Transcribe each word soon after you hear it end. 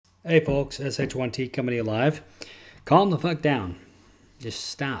Hey folks, SH1T coming to you live. Calm the fuck down. Just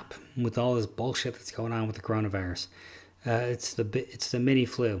stop with all this bullshit that's going on with the coronavirus. It's the mini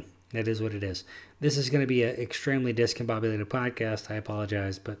flu. That is what it is. This is going to be an extremely discombobulated podcast. I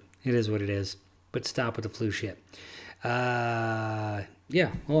apologize, but it is what it is. But stop with the flu shit. Yeah,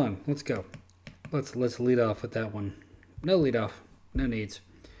 hold on. Let's go. Let's lead off with that one. No lead off. No needs.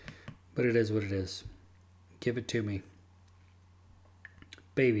 But it is what it is. Give it to me.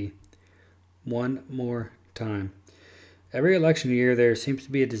 Baby, one more time. Every election year there seems to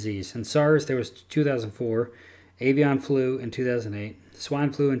be a disease. In SARS there was 2004, avian flu in 2008,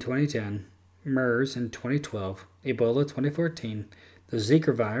 swine flu in 2010, MERS in 2012, Ebola 2014, the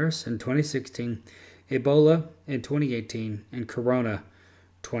Zika virus in 2016, Ebola in 2018, and Corona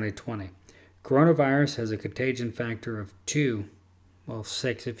 2020. Coronavirus has a contagion factor of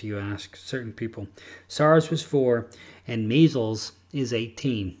 6 if you ask certain people. SARS was 4, and measles is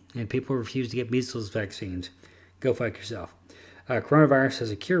 18, and people refuse to get measles vaccines. Go fuck yourself. Coronavirus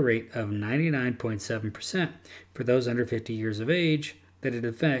has a cure rate of 99.7% for those under 50 years of age that it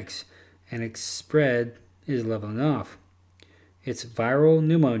affects, and its spread is leveling off. It's viral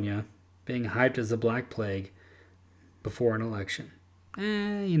pneumonia being hyped as the Black Plague before an election.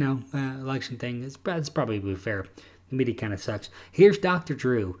 Election thing, it's probably fair. The media kind of sucks. Here's Dr.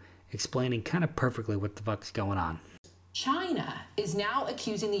 Drew explaining kind of perfectly what the fuck's going on. China is now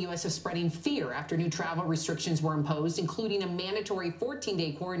accusing the U.S. of spreading fear after new travel restrictions were imposed, including a mandatory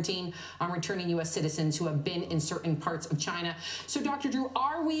 14-day quarantine on returning U.S. citizens who have been in certain parts of China. So, Dr. Drew,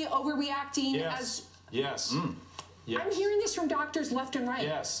 are we overreacting? Yes. Yes. I'm hearing this from doctors left and right.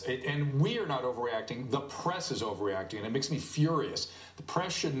 Yes, and we are not overreacting. The press is overreacting, and it makes me furious. The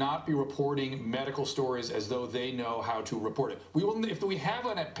press should not be reporting medical stories as though they know how to report it. If we have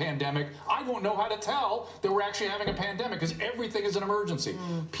a pandemic, I won't know how to tell that we're actually having a pandemic because everything is an emergency.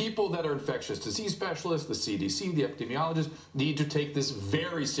 People that are infectious disease specialists, the CDC, the epidemiologists, need to take this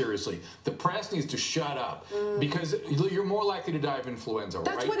very seriously. The press needs to shut up because you're more likely to die of influenza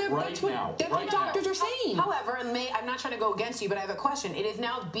That's what doctors are saying. However, I'm not trying to go against you, but I have a question. It has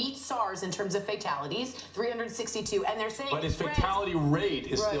now beat SARS in terms of fatalities, 362, and they're saying... But its fatality rate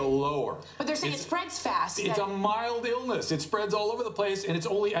is still lower. But they're saying it spreads fast. It's a mild illness. It spreads all over the place, and it's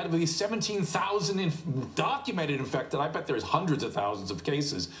only out of these 17,000 documented infected. I bet there's hundreds of thousands of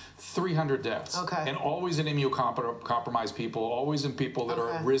cases, 300 deaths. Okay. And always in immunocompromised people, always in people that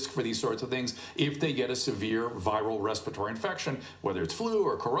are at risk for these sorts of things if they get a severe viral respiratory infection, whether it's flu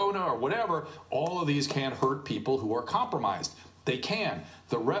or corona or whatever. All of these can hurt people who are compromised. They can.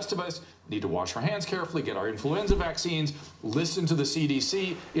 The rest of us need to wash our hands carefully, get our influenza vaccines, listen to the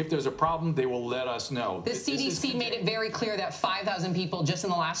CDC. If there's a problem, they will let us know. The CDC made it very clear that 5,000 people just in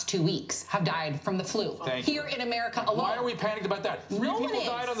the last 2 weeks have died from the flu here in America alone. Why are we panicked about that? Three people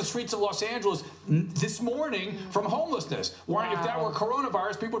died on the streets of Los Angeles this morning from homelessness. Why, if that were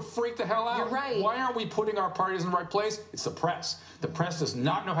coronavirus, people would freak the hell out. You're right. Why aren't we putting our priorities in the right place? It's the press. The press does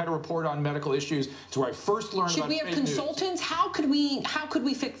not know how to report on medical issues. It's where I first learned about fake news. Should we have consultants? How could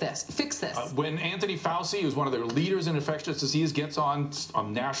we fix this? When Anthony Fauci, who's one of the leaders in infectious disease, gets on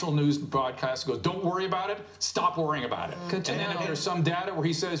national news broadcast and goes, don't worry about it, stop worrying about it. Good to know. Then if there's some data where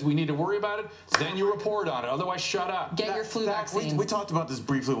he says we need to worry about it, then you report on it. Otherwise, shut up. Get your flu vaccine. We talked about this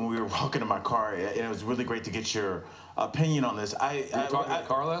briefly when we were walking in my car, and it was really great to get your opinion on this. Were you talking about the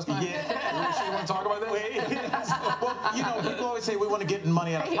car last night? Yeah. You sure you want to talk about that? Well, people always say we want to get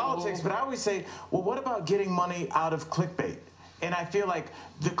money out of politics, but I always say, well, what about getting money out of clickbait? And I feel like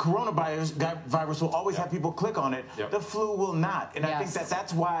the coronavirus will always have people click on it. The flu will not. And I think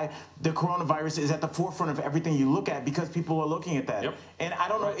that's why the coronavirus is at the forefront of everything you look at, because people are looking at that. And I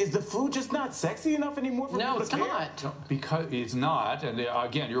don't know, is the flu just not sexy enough anymore for people to care? No, it's not. No, because it's not. And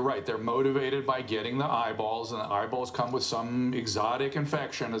again, you're right. They're motivated by getting the eyeballs, and the eyeballs come with some exotic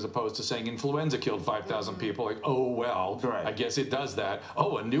infection as opposed to saying influenza killed 5,000 people. Like, oh, well, I guess it does that.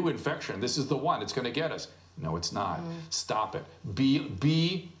 Oh, a new infection. This is the one. It's going to get us. No, it's not. Stop it.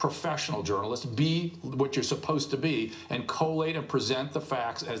 Be professional journalists. Be what you're supposed to be, and collate and present the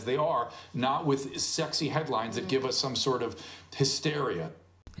facts as they are, not with sexy headlines that give us some sort of hysteria.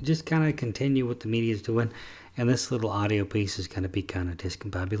 Just kind of continue what the media is doing, and this little audio piece is going to be kind of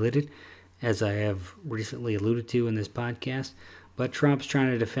discombobulated, as I have recently alluded to in this podcast. But Trump's trying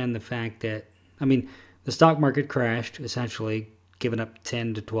to defend the fact that, the stock market crashed, essentially, giving up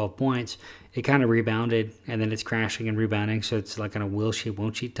 10 to 12 points. It kind of rebounded, and then it's crashing and rebounding, so it's like on a will she,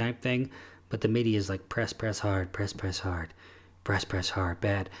 won't she type thing. But the media is like press hard, press hard, press hard,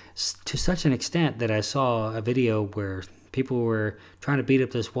 bad. To such an extent that I saw a video where people were trying to beat up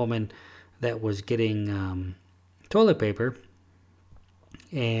this woman that was getting toilet paper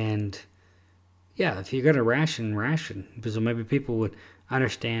And yeah, if you're going to ration, because maybe people would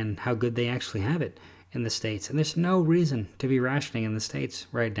understand how good they actually have it in the States. And there's no reason to be rationing in the States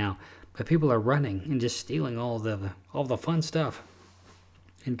right now. But people are running and just stealing all the fun stuff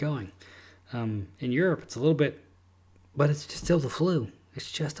and going. In Europe, it's a little bit, but it's just still the flu.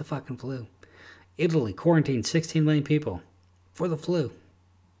 It's just the fucking flu. Italy quarantined 16 million people for the flu.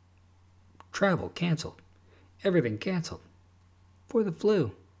 Travel canceled. Everything canceled for the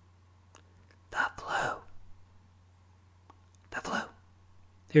flu. The flu. The flu.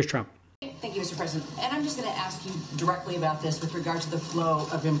 Here's Trump. Thank you, Mr. President. And I'm just going to ask you directly about this with regard to the flow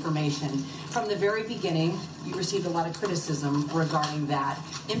of information. From the very beginning, you received a lot of criticism regarding that,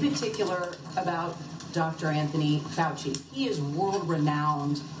 in particular about Dr. Anthony Fauci. He is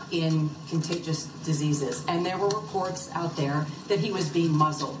world-renowned in contagious diseases, and there were reports out there that he was being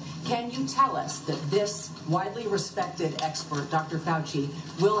muzzled. Can you tell us that this widely respected expert, Dr. Fauci,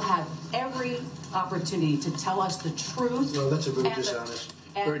 will have every opportunity to tell us the truth? Well, that's a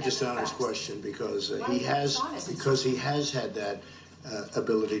very dishonest question, because he has had that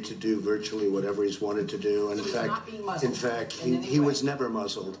ability to do virtually whatever he's wanted to do, and in fact, he was never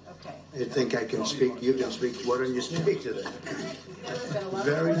muzzled. Okay. I think I can speak. You can speak. Why don't you speak to that?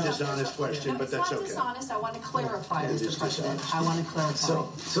 Very dishonest question, but that's okay. It's not dishonest. I want to clarify, Mr. President. I want to clarify.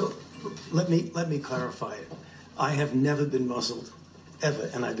 So let me clarify it. I have never been muzzled, ever,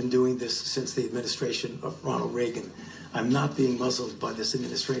 and I've been doing this since the administration of Ronald Reagan. I'm not being muzzled by this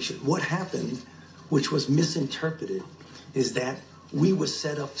administration. What happened, which was misinterpreted, is that we were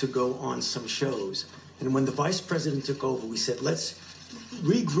set up to go on some shows. And when the vice president took over, we said, let's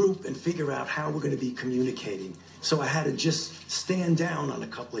regroup and figure out how we're going to be communicating. So I had to just stand down on a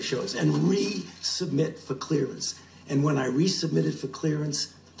couple of shows and resubmit for clearance. And when I resubmitted for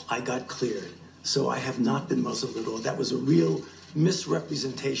clearance, I got cleared. So I have not been muzzled at all. That was a real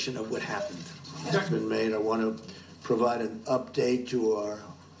misrepresentation of what happened. It's been made. I want to provide an update to our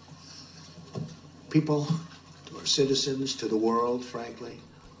people, to our citizens, to the world, frankly,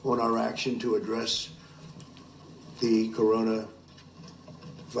 on our action to address the coronavirus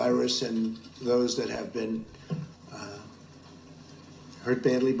and those that have been hurt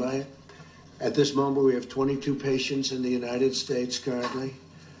badly by it. At this moment, we have 22 patients in the United States currently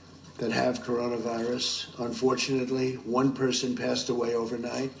that have coronavirus. Unfortunately, one person passed away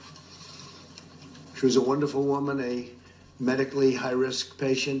overnight. She was a wonderful woman, a medically high-risk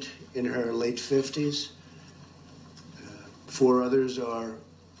patient in her late 50s. 4 others are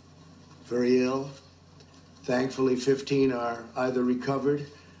very ill. Thankfully, 15 are either recovered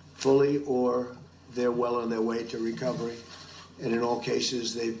fully or they're well on their way to recovery. And in all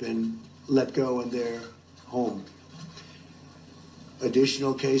cases, they've been let go in their home.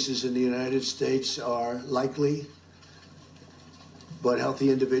 Additional cases in the United States are likely, but healthy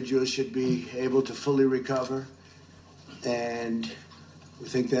individuals should be able to fully recover. And we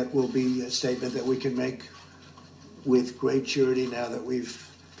think that will be a statement that we can make with great surety now that we've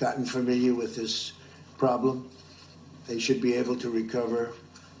gotten familiar with this problem. They should be able to recover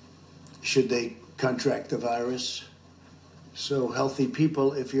should they contract the virus. So healthy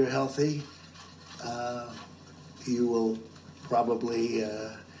people, if you're healthy, you will probably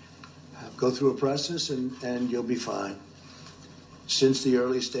go through a process and you'll be fine. Since the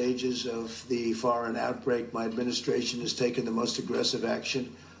early stages of the foreign outbreak, my administration has taken the most aggressive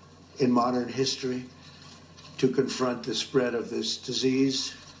action in modern history to confront the spread of this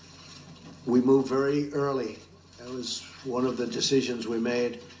disease. We moved very early. That was one of the decisions we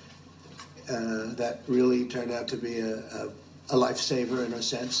made that really turned out to be a lifesaver in a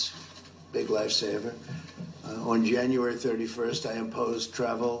sense, big lifesaver. On January 31st, I imposed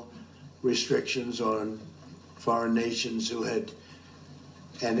travel restrictions on foreign nations who had,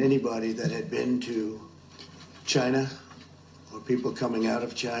 and anybody that had been to China or people coming out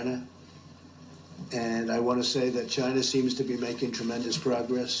of China. And I want to say that China seems to be making tremendous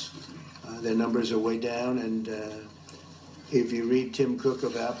progress. Their numbers are way down, and if you read Tim Cook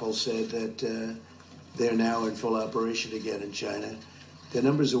of Apple said that they're now in full operation again in China. Their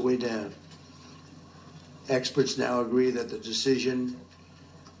numbers are way down. Experts now agree that the decision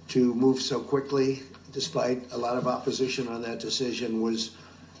to move so quickly, despite a lot of opposition on that decision, was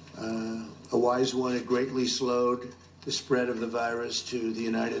a wise one. It greatly slowed the spread of the virus to the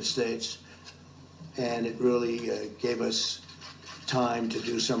United States, and it really gave us time to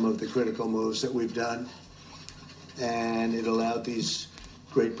do some of the critical moves that we've done, and it allowed these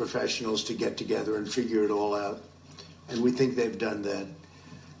great professionals to get together and figure it all out, and we think they've done that.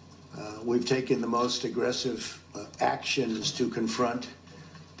 We've taken the most aggressive actions to confront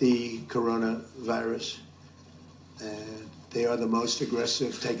the coronavirus. They are the most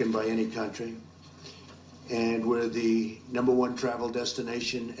aggressive taken by any country. And we're the #1 travel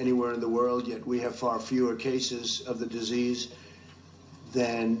destination anywhere in the world, yet we have far fewer cases of the disease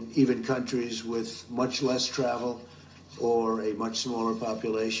than even countries with much less travel or a much smaller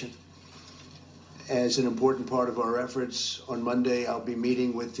population. As an important part of our efforts, on Monday I'll be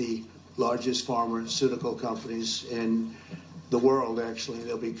meeting with the largest pharmaceutical companies in the world, actually.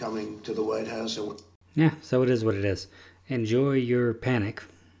 They'll be coming to the White House. Yeah, so it is what it is. Enjoy your panic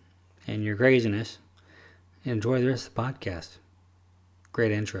and your craziness. Enjoy the rest of the podcast.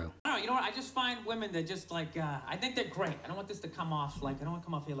 Great intro. I don't know, you know what? I just find women that just like, I think they're great. I don't want this to come off like, I don't want to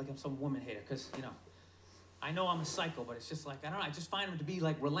come off here like I'm some woman hater, because, you know, I know I'm a psycho, but it's just like, I don't know, I just find them to be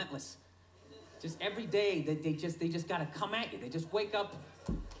like relentless. Just every day, they just got to come at you. They just wake up,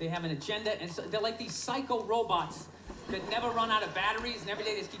 they have an agenda, and so they're like these psycho robots that never run out of batteries, and every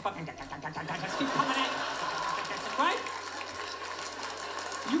day they just keep fucking, just keep coming at you, right?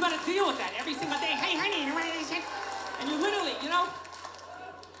 You got to deal with that every single day. Hey, honey, you ready to shit? And you literally, you know,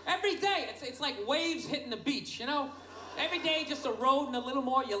 every day, it's like waves hitting the beach, you know? Every day, just eroding a little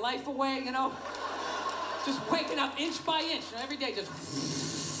more your life away, you know? Just waking up inch by inch, you know? Every day, just...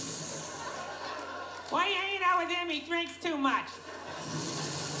 Why are you hanging out with him? He drinks too much.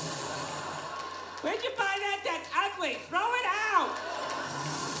 Where'd you buy that? That's ugly. Throw it out.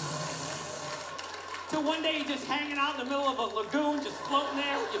 Till one day you're just hanging out in the middle of a lagoon, just floating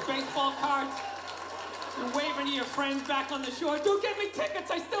there with your baseball cards. You're waving to your friends back on the shore. Dude, get me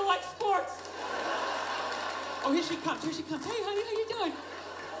tickets. I still like sports. Oh, here she comes. Here she comes. Hey, honey, how you doing?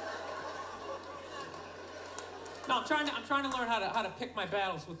 No, I'm trying to learn how to pick my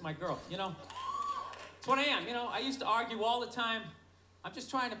battles with my girl, you know? That's what I am, you know? I used to argue all the time. I'm just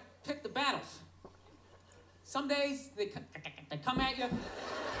trying to pick the battles. Some days, they come at you.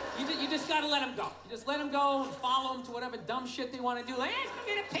 You just gotta let them go. You just let them go and follow them to whatever dumb shit they want to do. Like, hey, let's go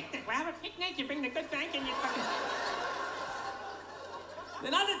get a picnic. We'll have a picnic. You bring the good thing and you fucking...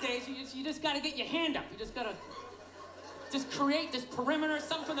 Then other days, you just gotta get your hand up. You just gotta just create this perimeter,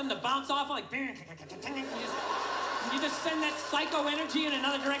 something for them to bounce off, like... You just send that psycho energy in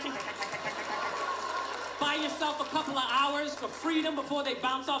another direction. Buy yourself a couple of hours for freedom before they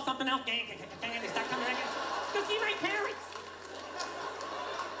bounce off something else. They start coming back. Go see my parents.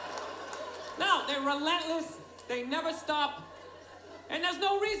 No, they're relentless. They never stop. And there's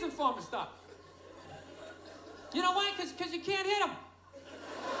no reason for them to stop. You know why? Because you can't hit them.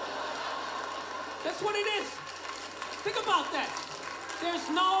 That's what it is. Think about that. There's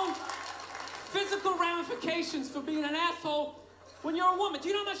no physical ramifications for being an asshole when you're a woman. Do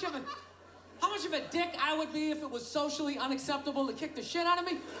you know how much of a dick I would be if it was socially unacceptable to kick the shit out of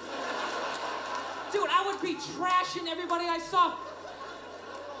me? Dude, I would be trashing everybody I saw.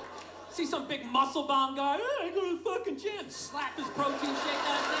 See some big muscle-bound guy, hey, I go to the fucking gym, slap his protein shake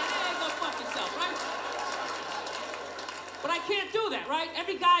out and say, hey, go fuck yourself, right? But I can't do that, right?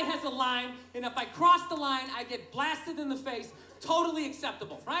 Every guy has a line, and if I cross the line, I get blasted in the face. Totally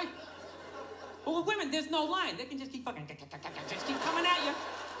acceptable, right? But with women, there's no line. They can just keep fucking, just keep coming at you.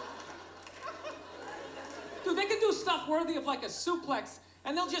 Dude, they can do stuff worthy of like a suplex,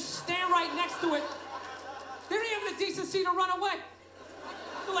 and they'll just stand right next to it. They don't even have the decency to run away.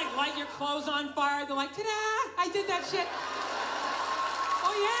 They'll like light your clothes on fire. They're like, ta-da, I did that shit.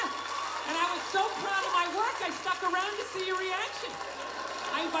 Oh yeah. And I was so proud of my work, I stuck around to see your reaction.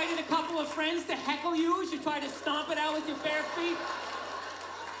 I invited a couple of friends to heckle you as you try to stomp it out with your bare feet.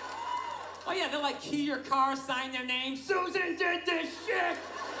 Oh yeah, they'll like key your car, sign their name. Susan did this shit.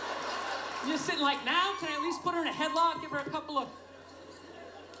 You're sitting like, now, can I at least put her in a headlock, give her a couple of...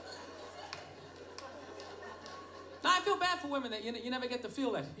 Now, I feel bad for women that you never get to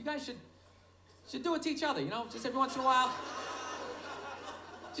feel that. You guys should do it to each other, you know? Just every once in a while,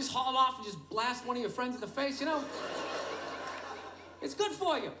 just haul off and just blast one of your friends in the face, you know? It's good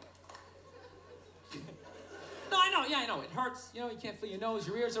for you. No, I know, yeah, I know. It hurts, you know, you can't feel your nose,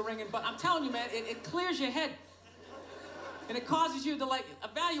 your ears are ringing, but I'm telling you, man, it clears your head. And it causes you to, like,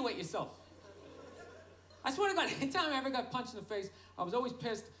 evaluate yourself. I swear to God, anytime I ever got punched in the face, I was always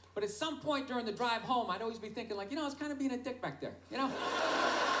pissed. But at some point during the drive home, I'd always be thinking, like, you know, I was kind of being a dick back there, you know?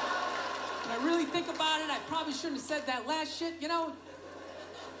 When I really think about it, I probably shouldn't have said that last shit, you know?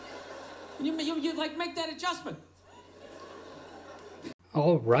 And you like, make that adjustment.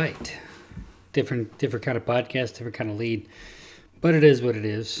 All right. Different kind of podcast, different kind of lead. But it is what it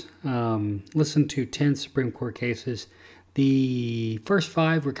is. Listen to 10 Supreme Court cases. The first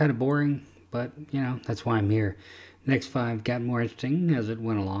 5 were kind of boring, but, you know, that's why I'm here. Next 5 got more interesting as it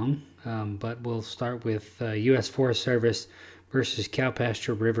went along. But we'll start with U.S. Forest Service versus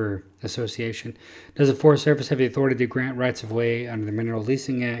Cowpasture River Association. Does the Forest Service have the authority to grant rights of way under the Mineral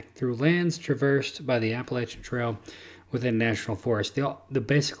Leasing Act through lands traversed by the Appalachian Trail within national forest? The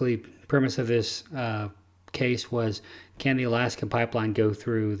basically premise of this case was, can the Alaska pipeline go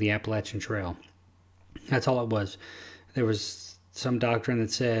through the Appalachian Trail? That's all it was. There was some doctrine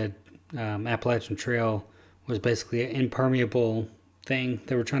that said Appalachian Trail was basically an impermeable thing.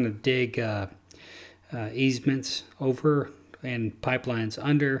 They were trying to dig easements over and pipelines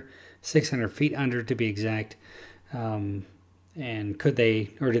under, 600 feet under to be exact. And could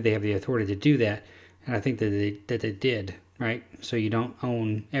they, or did they have the authority to do that? And I think that they did, right? So you don't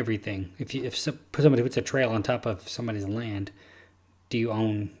own everything. If somebody puts a trail on top of somebody's land, do you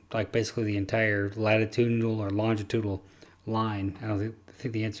own like basically the entire latitudinal or longitudinal line? I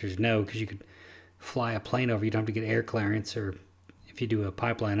think the answer is no, because you could fly a plane over. You don't have to get air clearance, or if you do a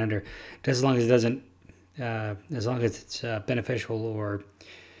pipeline under, just as long as it doesn't, as long as it's beneficial or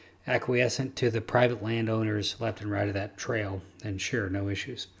acquiescent to the private landowners left and right of that trail, then sure, no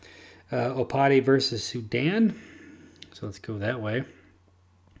issues. Opati versus Sudan. So let's go that way.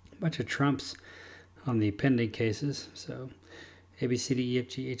 A bunch of Trumps on the pending cases. So A, B, C, D, E, F,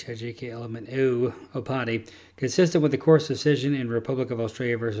 G, H, I, J, K, element O, Opati. Consistent with the court's decision in Republic of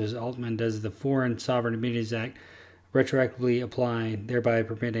Australia versus Altman, does the Foreign Sovereign Immunities Act retroactively apply, thereby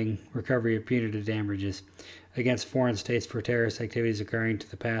permitting recovery of punitive damages against foreign states for terrorist activities occurring to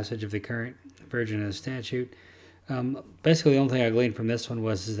the passage of the current version of the statute? Basically, the only thing I gleaned from this one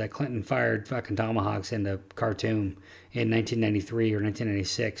is that Clinton fired fucking tomahawks into Khartoum in 1993 or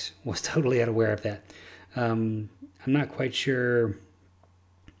 1996. Was totally unaware of that. I'm not quite sure.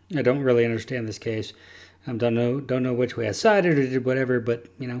 I don't really understand this case. Don't know which way I sided or did whatever, but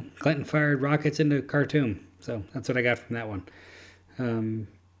you know, Clinton fired rockets into Khartoum. So that's what I got from that one.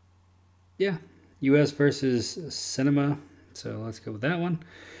 Yeah, U.S. versus Cinema. So let's go with that one.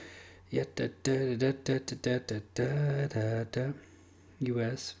 Yeah,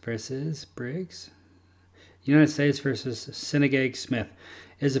 U.S. versus Briggs. United States versus Senegag Smith.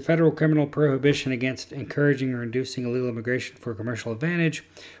 Is a federal criminal prohibition against encouraging or inducing illegal immigration for commercial advantage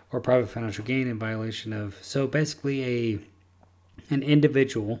or private financial gain in violation of... So basically an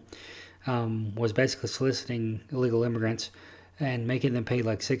individual was basically soliciting illegal immigrants and making them pay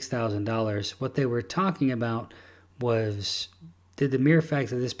like $6,000. What they were talking about was... Did the mere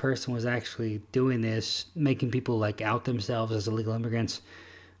fact that this person was actually doing this, making people like out themselves as illegal immigrants,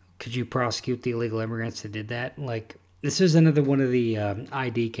 could you prosecute the illegal immigrants that did that? Like, this is another one of the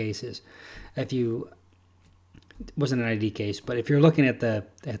ID cases. If you, it wasn't an ID case, but if you're looking at the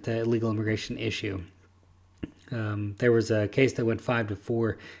illegal immigration issue, there was a case that went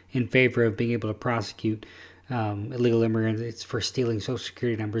 5-4 in favor of being able to prosecute illegal immigrants for stealing Social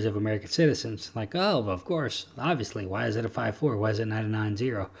Security numbers of American citizens. Like, oh, of course, obviously. Why is it a 5-4? Why is it not a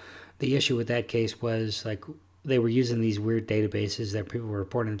 9-0? The issue with that case was like they were using these weird databases that people were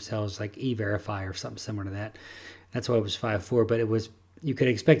reporting themselves, like E-Verify or something similar to that. That's why it was 5-4. But it was, you could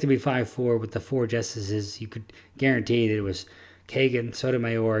expect to be 5-4 with the 4 justices. You could guarantee that it was Kagan,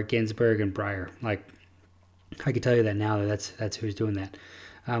 Sotomayor, Ginsburg, and Breyer. Like, I could tell you that now. That's who's doing that.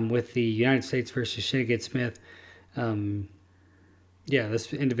 With the United States versus Senegag Smith, yeah,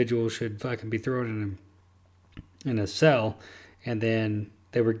 this individual should fucking be thrown in a cell, and then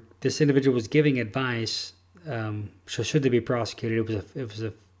this individual was giving advice. So should they be prosecuted? It was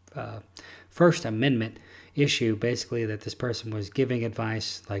a First Amendment issue, basically, that this person was giving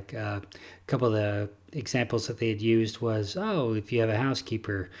advice. Like a couple of the examples that they had used was, oh, if you have a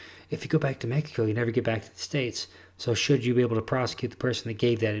housekeeper, if you go back to Mexico, you never get back to the States. So should you be able to prosecute the person that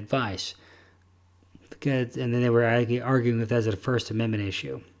gave that advice? And then they were arguing with that as a First Amendment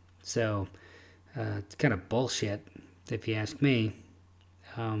issue. So it's kind of bullshit, if you ask me.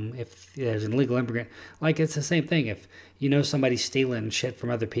 If there's an illegal immigrant, like it's the same thing. If you know somebody's stealing shit from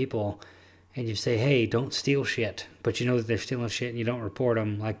other people and you say, hey, don't steal shit, but you know that they're stealing shit and you don't report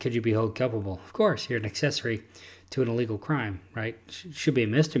them, like, could you be held culpable? Of course, you're an accessory to an illegal crime, right? Should be a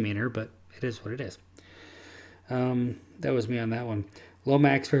misdemeanor, but it is what it is. That was me on that one.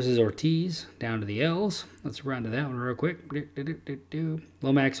 Lomax versus Ortiz, down to the L's. Let's run to that one real quick.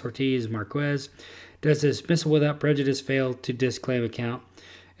 Lomax, Ortiz, Marquez. Does dismissal without prejudice fail to disclaim account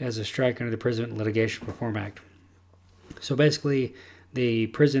as a strike under the Prison Litigation Reform Act? So basically, the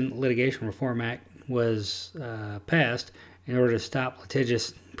Prison Litigation Reform Act was passed in order to stop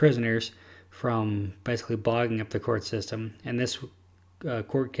litigious prisoners from basically bogging up the court system. And this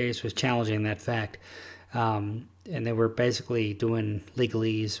court case was challenging that fact. And they were basically doing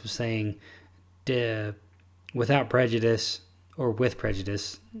legalese, saying without prejudice or with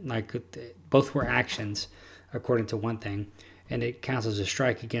prejudice, like both were actions according to one thing. and it counts as a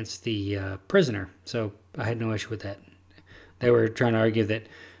strike against the prisoner. So I had no issue with that. They were trying to argue that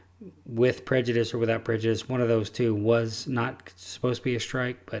with prejudice or without prejudice, one of those two was not supposed to be a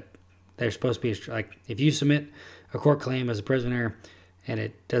strike, but they're supposed to be a strike. If you submit a court claim as a prisoner and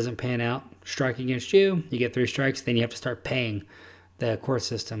it doesn't pan out, strike against you, you get 3 strikes, then you have to start paying the court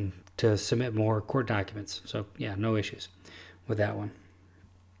system to submit more court documents. So yeah, no issues with that one.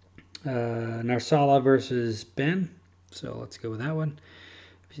 Narsala versus Ben. So let's go with that one.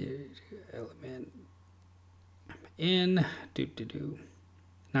 Element in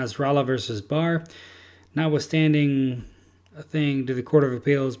Nasrallah versus Barr. Notwithstanding a thing, do the Court of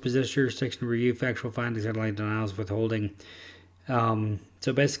Appeals possess jurisdiction to review factual findings and like denials of withholding?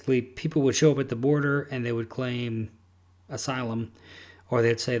 So basically, people would show up at the border and they would claim asylum, or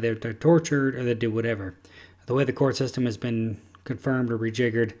they'd say they're tortured, or they'd do whatever. The way the court system has been confirmed or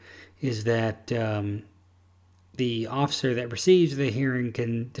rejiggered is that the officer that receives the hearing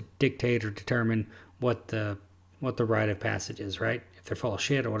can dictate or determine what the rite of passage is, right? If they're full of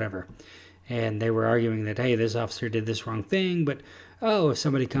shit or whatever. And they were arguing that, hey, this officer did this wrong thing, but, if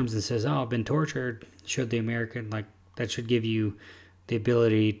somebody comes and says, I've been tortured, should the American, that should give you the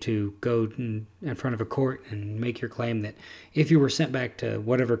ability to go in front of a court and make your claim that if you were sent back to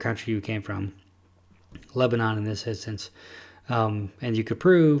whatever country you came from, Lebanon in this instance, and you could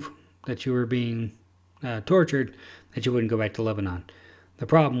prove that you were being tortured, that you wouldn't go back to Lebanon. The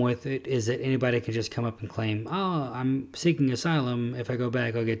problem with it is that anybody can just come up and claim, I'm seeking asylum. If I go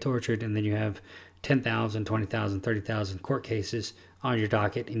back, I'll get tortured. And then you have 10,000, 20,000, 30,000 court cases on your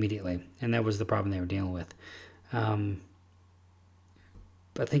docket immediately. And that was the problem they were dealing with. I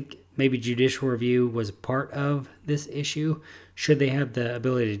think maybe judicial review was part of this issue. Should they have the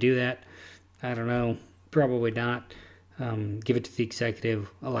ability to do that? I don't know. Probably not. Give it to the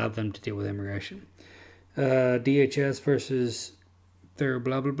executive. Allow them to deal with immigration. DHS versus their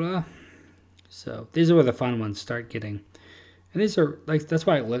blah, blah, blah. So these are where the fun ones start getting. And these are, that's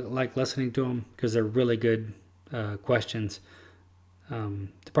why I like listening to them, because they're really good questions.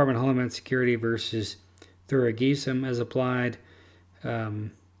 Department of Homeland Security versus Thuragism as applied.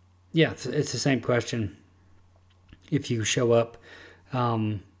 It's the same question if you show up.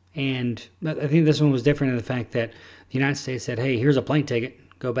 And I think this one was different in the fact that the United States said, hey, here's a plane ticket,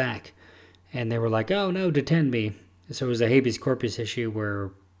 go back. And they were like, oh, no, detain me. So it was a habeas corpus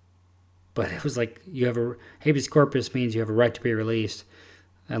issue but it was like habeas corpus means you have a right to be released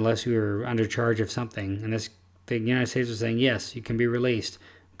unless you're under charge of something. And the United States was saying, yes, you can be released.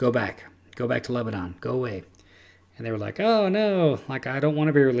 Go back to Lebanon, go away. And they were like, oh, no, I don't want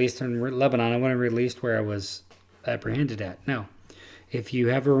to be released in Lebanon. I want to be released where I was apprehended at. No. If you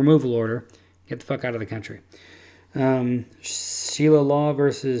have a removal order, get the fuck out of the country. Sheila Law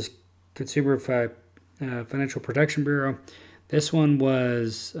versus Consumer Financial Protection Bureau. This one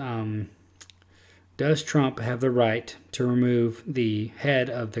was, does Trump have the right to remove the head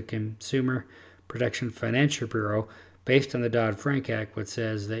of the Consumer Protection Financial Bureau based on the Dodd-Frank Act, which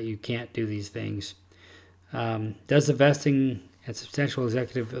says that you can't do these things? Does the vesting and substantial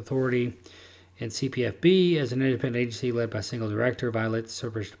executive authority in CPFB as an independent agency led by a single director violate the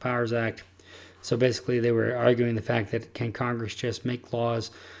Separation of Powers Act? So basically they were arguing the fact that can Congress just make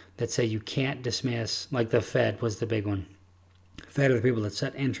laws that say you can't dismiss, like the Fed was the big one. Fed are the people that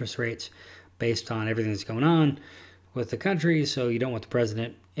set interest rates based on everything that's going on with the country, so you don't want the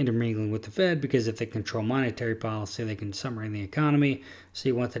president intermingling with the Fed, because if they control monetary policy, they can submarine the economy, so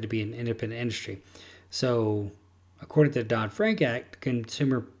you want that to be an independent industry. So according to the Dodd-Frank Act,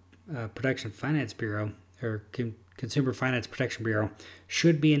 Consumer Protection Finance Bureau, or Consumer Finance Protection Bureau,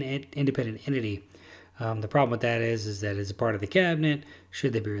 should be an independent entity. The problem with that is that as a part of the cabinet,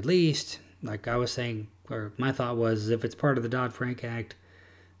 should they be released? Like I was saying, or my thought was, if it's part of the Dodd-Frank Act,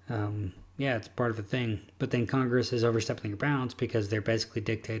 it's part of the thing. But then Congress is overstepping their bounds, because they're basically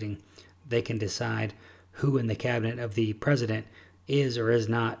dictating they can decide who in the cabinet of the president is or is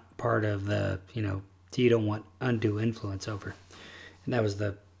not part of the, so you don't want undue influence over. And that was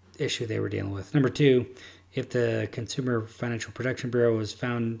the issue they were dealing with. Number 2, if the Consumer Financial Protection Bureau was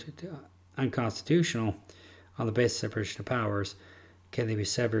found unconstitutional on the basis of separation of powers, can they be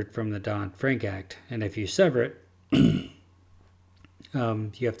severed from the Dodd-Frank Act? And if you sever it, you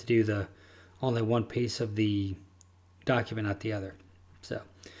have to do only one piece of the document, not the other. So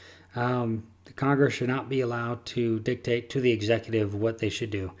the Congress should not be allowed to dictate to the executive what they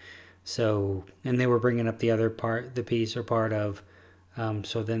should do. So, and they were bringing up the other part, the piece or part of,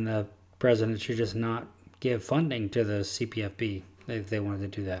 so then the president should just not give funding to the CPFB if they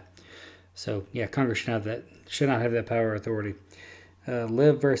wanted to do that. So yeah, Congress should not have that power or authority.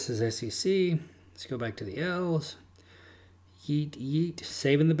 Live versus SEC. Let's go back to the L's. Yeet, yeet.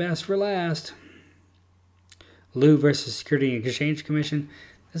 Saving the best for last. Lou versus Security and Exchange Commission.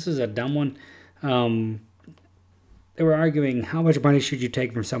 This is a dumb one. They were arguing how much money should you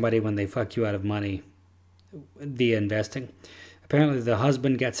take from somebody when they fuck you out of money via investing. Apparently the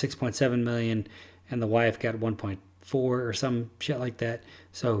husband got $6.7 million and the wife got 1.4 or some shit like that.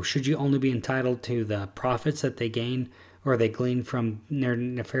 So should you only be entitled to the profits that they gain or they glean from their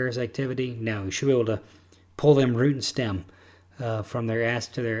nefarious activity? No, you should be able to pull them root and stem from their ass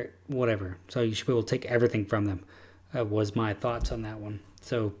to their whatever. So you should be able to take everything from them, was my thoughts on that one.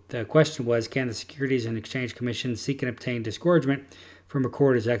 So the question was, can the Securities and Exchange Commission seek and obtain disgorgement from a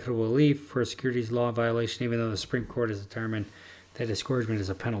court as equitable relief for a securities law violation, even though the Supreme Court has determined that disgorgement is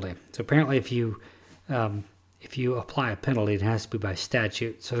a penalty? So apparently if you apply a penalty, it has to be by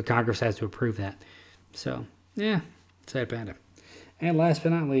statute. So the Congress has to approve that. So, yeah, it's that bad. And last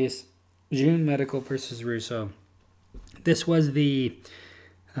but not least, June Medical versus Russo. This was the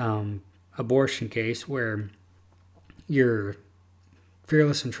abortion case where your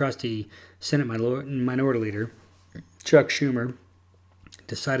fearless and trusty Senate Minority Leader, Chuck Schumer,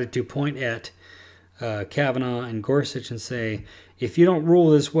 decided to point at Kavanaugh and Gorsuch and say, if you don't rule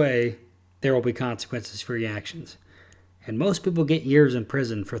this way, there will be consequences for your actions. And most people get years in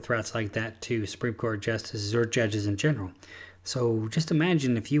prison for threats like that to Supreme Court justices or judges in general. So just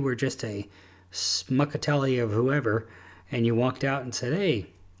imagine if you were just a smuckatelli of whoever and you walked out and said, hey,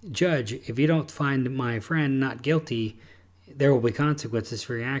 judge, if you don't find my friend not guilty, there will be consequences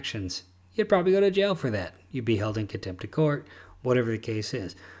for your actions. You'd probably go to jail for that. You'd be held in contempt of court, whatever the case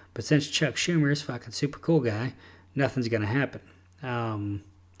is. But since Chuck Schumer is fucking super cool guy, nothing's going to happen.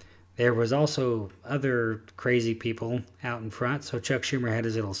 There was also other crazy people out in front, so Chuck Schumer had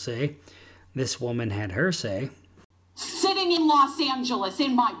his little say. This woman had her say. Sitting in Los Angeles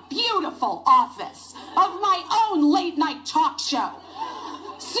in my beautiful office of my own late-night talk show.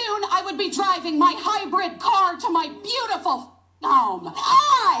 Soon I would be driving my hybrid car to my beautiful home.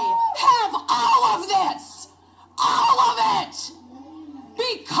 I have all of this! All of it!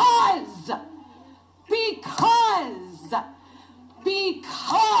 Because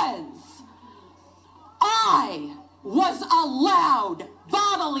I was allowed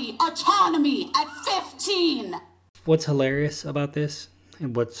bodily autonomy at 15. What's hilarious about this,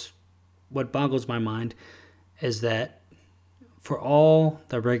 and what boggles my mind, is that for all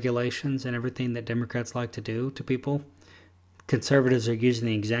the regulations and everything that Democrats like to do to people, conservatives are using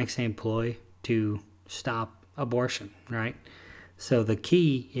the exact same ploy to stop abortion, right? So the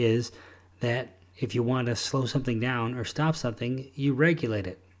key is that if you want to slow something down or stop something, you regulate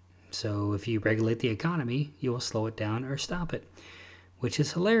it. So if you regulate the economy, you will slow it down or stop it, which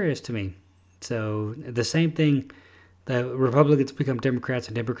is hilarious to me. So the same thing, the Republicans become Democrats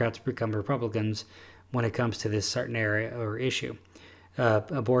and Democrats become Republicans when it comes to this certain area or issue,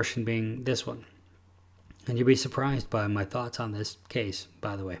 abortion being this one. And you'll be surprised by my thoughts on this case,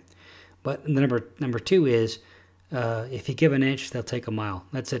 by the way. But the number two is, if you give an inch, they'll take a mile.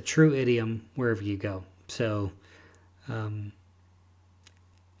 That's a true idiom wherever you go. So,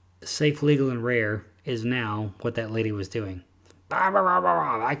 safe, legal, and rare is now what that lady was doing.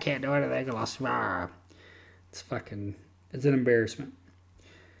 I can't do anything unless... It's an embarrassment.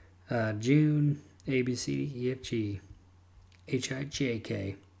 June, A, B, C, D, E, F, G, H, I, J,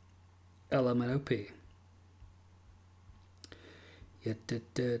 K, L, M, N, O, P.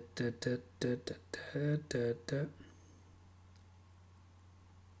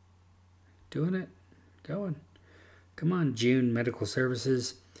 Doing it. Going. Come on, June Medical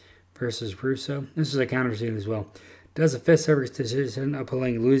Services versus Russo. This is a counter-suit as well. Does the Fifth Circuit's decision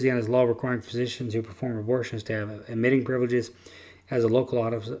upholding Louisiana's law requiring physicians who perform abortions to have admitting privileges as a local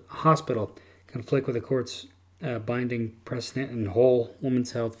hospital conflict with the court's binding precedent in Whole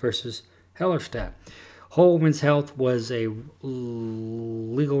Woman's Health versus Hellerstedt? Whole Woman's Health was a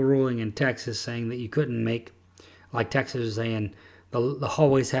legal ruling in Texas saying that you couldn't make, like Texas was saying, the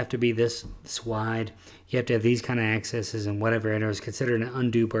hallways have to be this wide. You have to have these kind of accesses and whatever, and it was considered an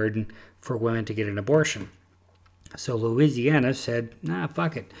undue burden for women to get an abortion. So Louisiana said, nah,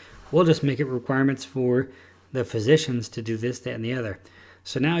 fuck it. We'll just make it requirements for the physicians to do this, that, and the other.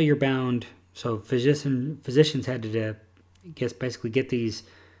 So now you're bound. So physicians had to basically get these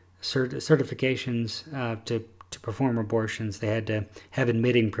certifications to perform abortions. They had to have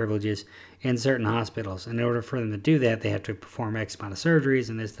admitting privileges in certain hospitals. And in order for them to do that, they have to perform X amount of surgeries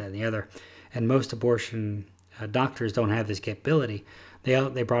and this, that, and the other. And most abortion doctors don't have this capability.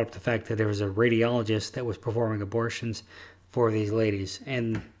 They brought up the fact that there was a radiologist that was performing abortions for these ladies.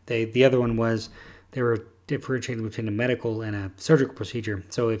 And the other one was they were differentiating between a medical and a surgical procedure.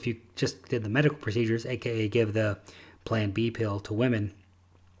 So if you just did the medical procedures, aka give the Plan B pill to women,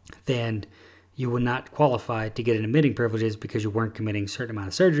 then you would not qualify to get an admitting privileges because you weren't committing a certain amount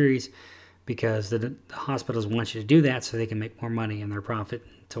of surgeries, because the hospitals want you to do that so they can make more money in their profit,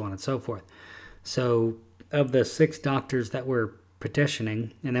 and so on and so forth. So of the 6 doctors that were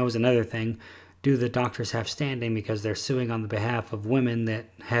petitioning, and that was another thing, do the doctors have standing because they're suing on the behalf of women that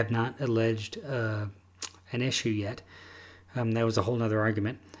have not alleged an issue yet? That was a whole other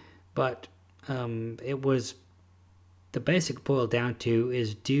argument. But it was, the basic boil down to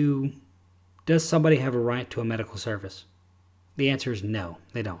is, does somebody have a right to a medical service? The answer is no,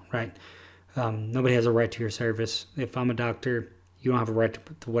 they don't, right? Nobody has a right to your service. If I'm a doctor, you don't have a right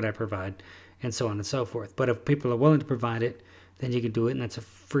to what I provide, and so on and so forth. But if people are willing to provide it, then you can do it, and that's a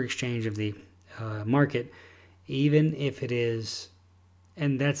free exchange of the market, even if it is,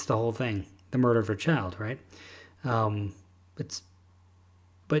 and that's the whole thing, the murder of a child, right?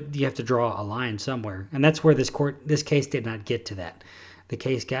 But you have to draw a line somewhere, and that's where this case did not get to that. The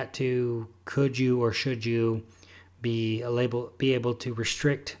case got to, could you or should you be able to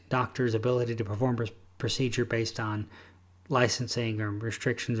restrict doctors' ability to perform a procedure based on licensing or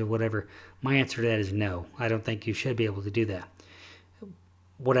restrictions or whatever? My answer to that is no. I don't think you should be able to do that.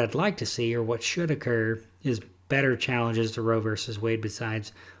 What I'd like to see, or what should occur, is better challenges to Roe versus Wade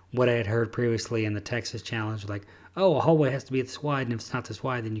besides what I had heard previously in the Texas challenge, like, oh, a hallway has to be this wide, and if it's not this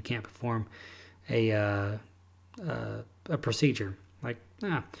wide, then you can't perform a procedure. Like,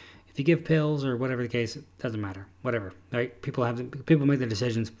 if you give pills or whatever the case, it doesn't matter. Whatever, right? People make their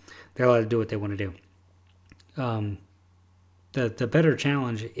decisions. They're allowed to do what they want to do. The better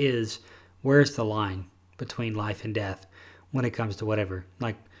challenge is, where's the line between life and death when it comes to whatever?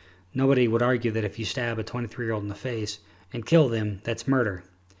 Like, nobody would argue that if you stab a 23-year-old in the face and kill them, that's murder.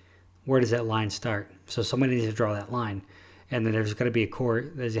 Where does that line start? So somebody needs to draw that line, and then there's got to be a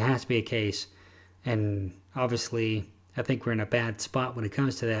court. There has to be a case, and obviously, I think we're in a bad spot when it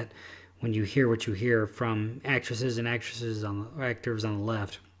comes to that. When you hear what you hear from actors on the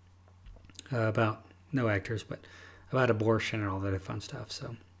left about about abortion and all that fun stuff.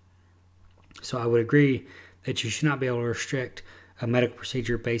 So I would agree that you should not be able to restrict a medical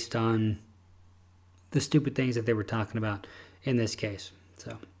procedure based on the stupid things that they were talking about in this case.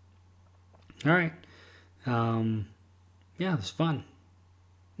 So, all right. Yeah, it was fun.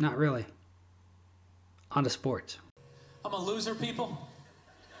 Not really. On to sports. I'm a loser, people.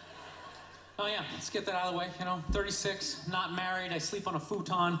 Oh yeah, let's get that out of the way. 36, not married, I sleep on a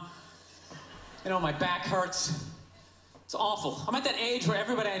futon. My back hurts. It's awful. I'm at that age where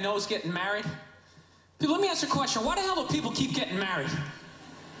everybody I know is getting married. People, let me ask you a question. Why the hell do people keep getting married? You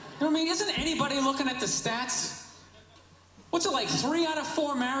know what I mean? Isn't anybody looking at the stats? What's it like, 3 out of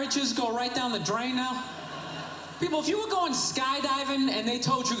 4 marriages go right down the drain now? People, if you were going skydiving and they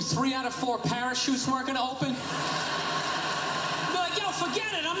told you 3 out of 4 parachutes weren't going to open, you'd be like,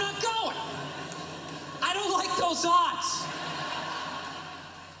 forget it, I'm not going. I don't like those odds.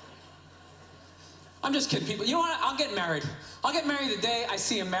 I'm just kidding, people. You know what? I'll get married. I'll get married the day I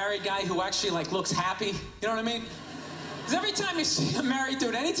see a married guy who actually, looks happy. You know what I mean? Because every time you see a married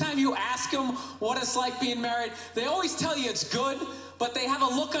dude, anytime you ask them what it's like being married, they always tell you it's good, but they have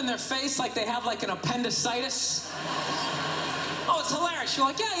a look on their face like they have, an appendicitis. Oh, it's hilarious. You're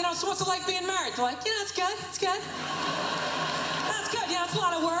like, yeah, so what's it like being married? They're like, yeah, it's good, it's good. That's good, yeah, it's a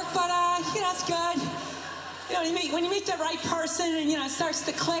lot of work, but, yeah, it's good. When you meet the right person and, it starts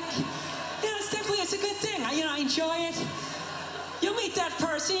to click, it's a good thing. I enjoy it. You'll meet that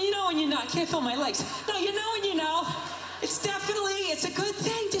person, when you know. I can't feel my legs. No, when you know. It's a good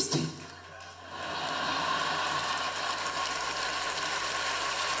thing. Just I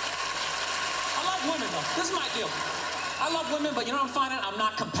love women, though. This is my deal. I love women, but I'm finding I'm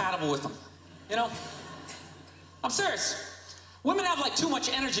not compatible with them. I'm serious. Women have, too much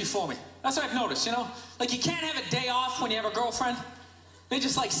energy for me. That's what I've noticed, you can't have a day off when you have a girlfriend. They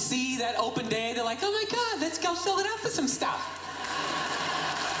just see that open day. They're like, oh my God, let's go fill it up with some stuff.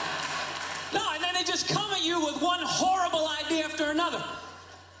 No, and then they just come at you with one horrible idea after another.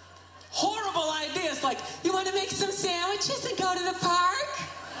 Horrible ideas like, you want to make some sandwiches and go to the park?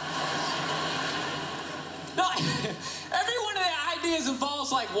 No, every one of their ideas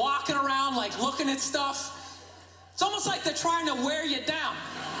involves walking around, looking at stuff. It's almost like they're trying to wear you down.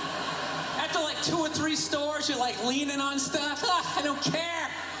 After 2 or 3 stores, you're leaning on stuff. I don't care.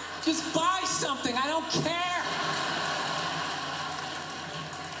 Just buy something. I don't care.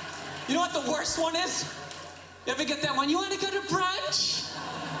 You know what the worst one is? You ever get that one? You want to go to brunch?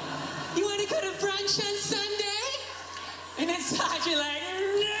 You want to go to brunch on Sunday? And inside you're like,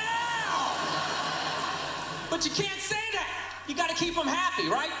 no! But you can't say that. You got to keep them happy,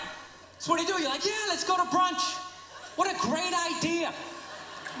 right? So what do? You're like, yeah, let's go to brunch. What a great idea.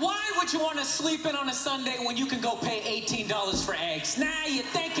 Why would you want to sleep in on a Sunday when you can go pay $18 for eggs? Now you're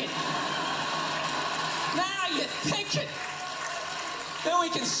thinking. Now you're thinking. Then we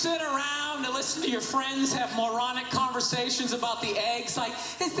can sit around and listen to your friends have moronic conversations about the eggs, like,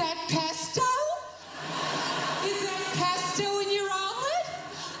 is that pesto? Is that pesto in your omelet?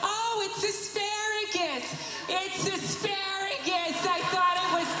 Oh, it's asparagus. It's asparagus. I thought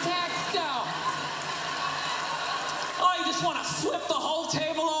it was pesto. Oh, you just want to flip the whole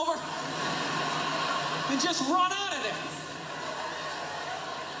table over and just run out of there.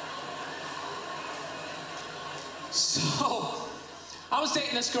 So, I was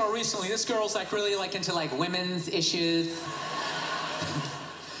dating this girl recently. This girl's like really like into like women's issues.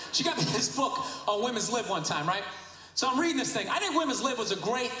 She got me this book on women's lib one time, right? So I'm reading this thing. I think women's lib was a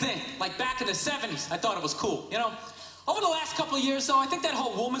great thing. Like back in the 70s, I thought it was cool, you know? Over the last couple of years, though, I think that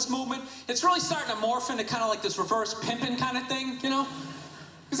whole women's movement, it's really starting to morph into kind of like this reverse pimping kind of thing, you know?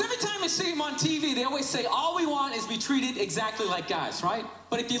 Because every time I see them on TV, they always say, all we want is to be treated exactly like guys, right?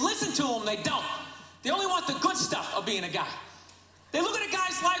 But if you listen to them, they don't. They only want the good stuff of being a guy. They look at a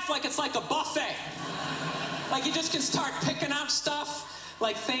guy's life like it's like a buffet. Like you just can start picking out stuff,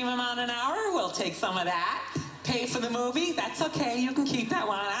 like same amount an hour, we'll take some of that. Pay for the movie, that's okay, you can keep that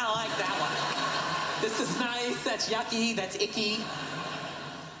one, I don't like that one. This is nice, that's yucky, that's icky.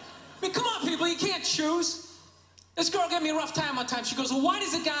 I mean, come on people, you can't choose. This girl gave me a rough time one time. She goes, well, why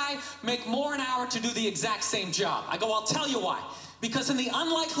does a guy make more an hour to do the exact same job? I go, I'll tell you why. Because in the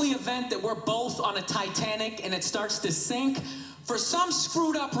unlikely event that we're both on a Titanic and it starts to sink, for some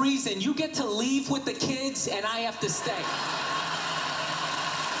screwed up reason, you get to leave with the kids and I have to stay.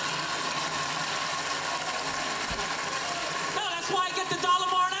 No, that's why I get the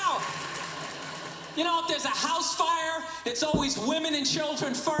 $1 more an hour. You know, if there's a house fire, it's always women and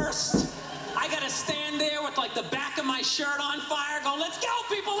children first. I gotta stand there with like the back of my shirt on fire going, let's go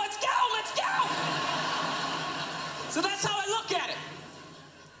people, let's go, let's go. So that's how I look at it.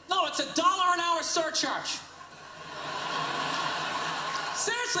 No, it's a $1 an hour surcharge.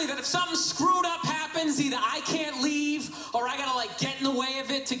 Seriously, that if something screwed up happens, either I can't leave or I gotta like get in the way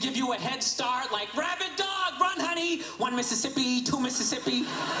of it to give you a head start, like rabid dog, run honey, 1 Mississippi, 2 Mississippi.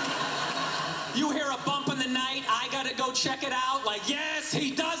 You hear a bump in the night, I gotta go check it out, like yes,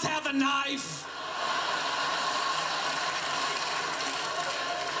 he does have a knife.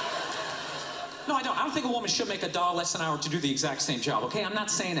 No, I don't. I don't think a woman should make $1 less an hour to do the exact same job, okay? I'm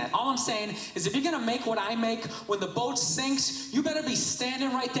not saying that. All I'm saying is if you're gonna make what I make when the boat sinks, you better be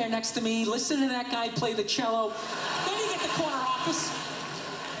standing right there next to me, listening to that guy play the cello. Then you get the corner office.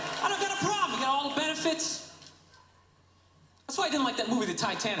 I don't got a problem. You got all the benefits. That's why I didn't like that movie, The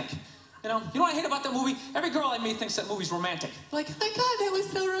Titanic. You know what I hate about that movie? Every girl I meet thinks that movie's romantic. Like, oh my God, that was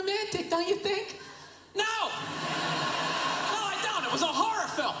so romantic, don't you think? No! No, I don't. It was a horror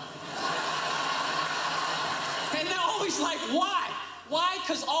film. And they're always like, why? Why?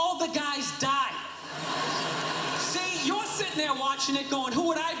 Because all the guys died. See, you're sitting there watching it going, who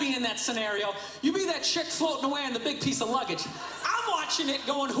would I be in that scenario? You be that chick floating away on the big piece of luggage. I'm watching it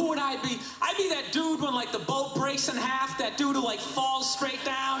going, who would I be? I'd be that dude when like the boat breaks in half, that dude who like falls straight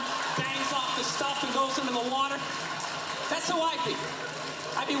down, bangs off the stuff and goes into the water. That's who I'd be.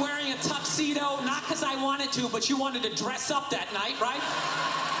 I'd be wearing a tuxedo, not because I wanted to, but you wanted to dress up that night, right?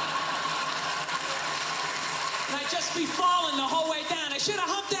 And I'd just be falling the whole way down. I should have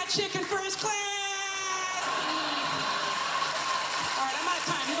humped that chick in first class. All right, I'm out of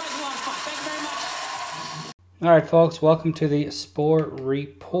time. You guys are a lot of fun. Thank you very much. All right, folks, welcome to the Sport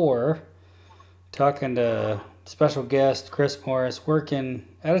Report. Talking to special guest Chris Morris, working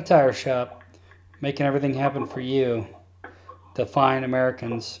at a tire shop, making everything happen for you, the fine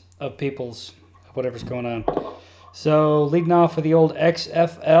Americans of peoples, of whatever's going on. So, leading off with the old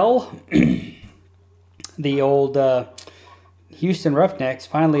XFL. The old Houston Roughnecks,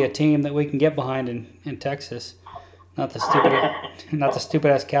 finally a team that we can get behind in Texas. Not the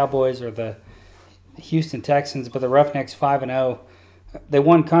stupid ass Cowboys or the Houston Texans, but the Roughnecks 5-0. They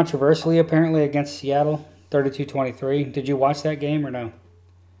won controversially apparently against Seattle, 32-23. Did you watch that game or no?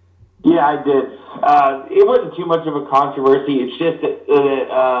 Yeah, I did. It wasn't too much of a controversy. It's just that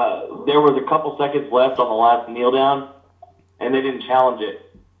there was a couple seconds left on the last kneel down, and they didn't challenge it.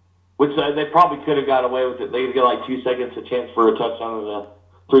 Which they probably could have got away with it. They could get like 2 seconds a chance for a touchdown and a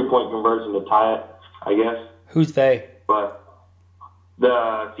 3-point conversion to tie it, I guess. Who's they? But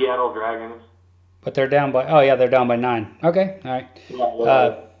the Seattle Dragons. But they're down by, they're down by 9. Okay, all right.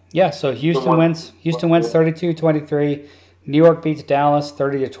 So Houston wins 32-23. New York beats Dallas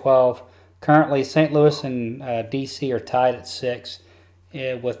 30-12. Currently, St. Louis and D.C. are tied at 6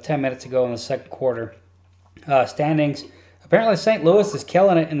 with 10 minutes to go in the second quarter. Standings. Apparently, St. Louis is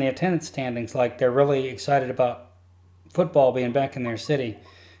killing it in the attendance standings. Like, they're really excited about football being back in their city.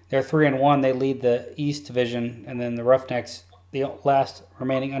 They're 3-1. They lead the East Division, and then the Roughnecks, the last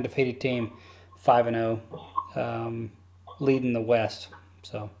remaining undefeated team, 5-0, leading the West.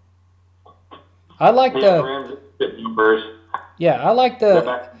 So, I like the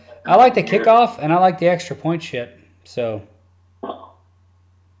kickoff, and I like the extra point shit. So.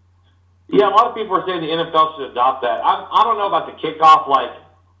 Yeah, a lot of people are saying the NFL should adopt that. I don't know about the kickoff. Like,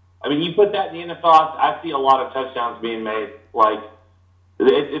 I mean, you put that in the NFL, I see a lot of touchdowns being made. Like,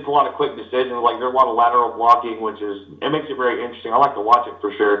 it's a lot of quick decisions. Like, there's a lot of lateral blocking, it makes it very interesting. I like to watch it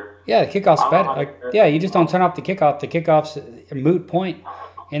for sure. Yeah, the kickoff's better. Like, yeah, you just don't turn off the kickoff. The kickoff's a moot point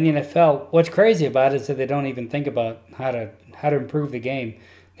in the NFL. What's crazy about it is that they don't even think about how to improve the game.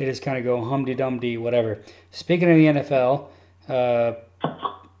 They just kind of go humdy-dumdy, whatever. Speaking of the NFL,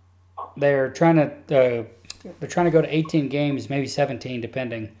 they're trying to go to 18 games, maybe 17,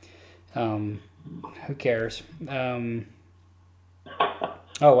 depending. Who cares?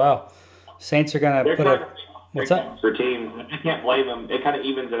 Oh wow, Saints are gonna put a what's up for teams. I can't blame them. It kind of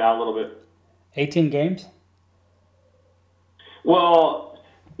evens it out a little bit. 18 games. Well,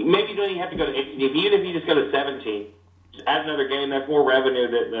 maybe you don't even have to go to 18. Even if you just go to 17, just add another game. That's more revenue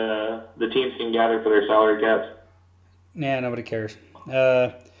that the teams can gather for their salary caps. Yeah, nobody cares.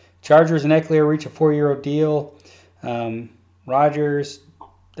 Chargers and Eckler reach a 4-year deal. Rodgers,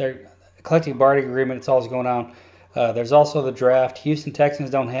 their collective bargaining agreement, it's always going on. There's also the draft. Houston Texans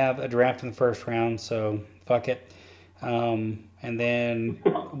don't have a draft in the first round, so fuck it. And then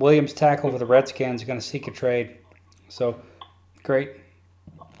Williams tackle for the Redskins are going to seek a trade. So, great.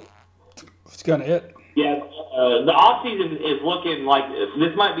 It's going to hit. Yeah, the offseason is looking like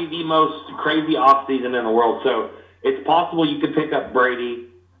this might be the most crazy offseason in the world. So, it's possible you could pick up Brady.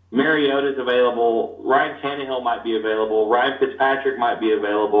 Mariota's available. Ryan Tannehill might be available. Ryan Fitzpatrick might be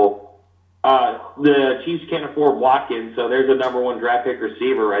available. The Chiefs can't afford Watkins, so there's a number 1 draft pick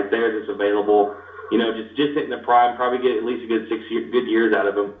receiver right there that's available. You know, just hitting the prime, probably get at least a good 6 good years out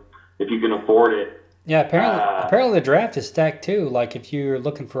of him if you can afford it. Yeah, apparently the draft is stacked too. Like if you're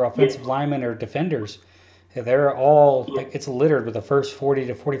looking for offensive linemen or defenders, they're all like it's littered with the first 40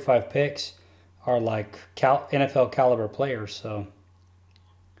 to 45 picks are like NFL caliber players. So.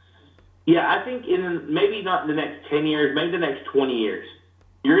 Yeah, I think maybe not in the next 10 years, maybe the next 20 years,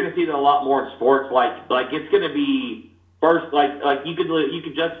 you're going to see that a lot more in sports. Like it's going to be first, like you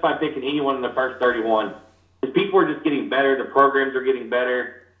could justify picking anyone in the first 31 because people are just getting better. The programs are getting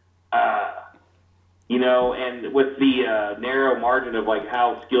better, you know. And with the narrow margin of like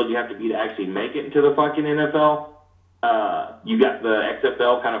how skilled you have to be to actually make it into the fucking NFL, you got the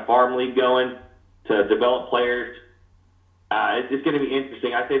XFL kind of farm league going to develop players. It's just going to be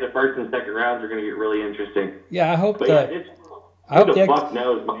interesting. I say the first and second rounds are going to get really interesting. Yeah, I hope but the fuck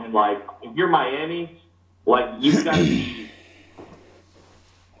knows, man. Like, if you're Miami, like, you've got to be...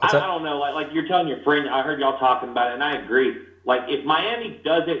 I don't know. Like you're telling your friend, I heard y'all talking about it, and I agree. Like, if Miami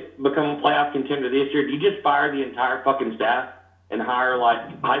doesn't become a playoff contender this year, do you just fire the entire fucking staff and hire,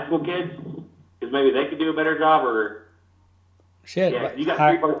 like, high school kids? Because maybe they could do a better job, or... Shit. Yeah, you got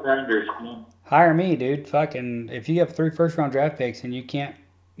 3 first-rounders. Hire me, dude. Fucking, if you have 3 first-round draft picks and you can't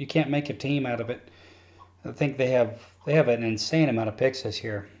make a team out of it, I think they have an insane amount of picks this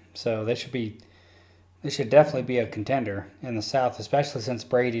year. So they should definitely be a contender in the South, especially since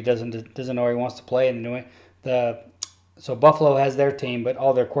Brady doesn't know where he wants to play. And so Buffalo has their team, but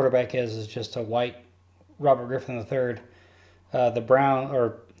all their quarterback is just a white Robert Griffin III. The Brown,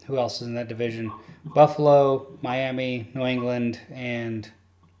 or who else is in that division? Buffalo, Miami, New England, and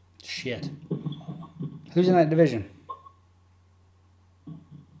shit. Who's in that division?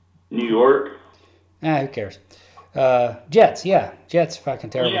 New York. Who cares? Jets, yeah. Jets fucking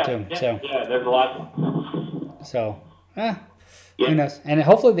terrible too. Yeah, there's a lot. So, who knows? And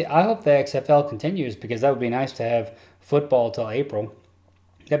hopefully, I hope the XFL continues because that would be nice to have football till April.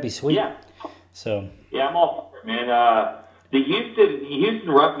 That'd be sweet. Yeah. So. Yeah, I'm all for it, man. The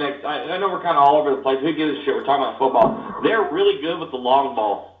Houston Roughnecks, I know we're kind of all over the place. Who gives a shit? We're talking about football. They're really good with the long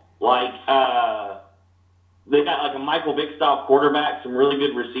ball. Like, they got like a Michael Vick style quarterback, some really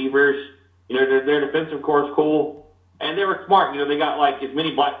good receivers. You know, their defensive core is cool. And they were smart. You know, they got like as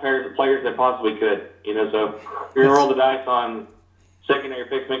many black players as they possibly could. You know, so if you're going to roll the dice on secondary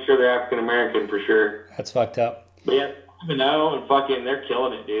picks, make sure they're African American for sure. That's fucked up. But yeah, and fucking, they're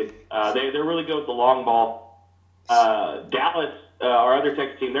killing it, dude. They're really good with the long ball. Dallas, our other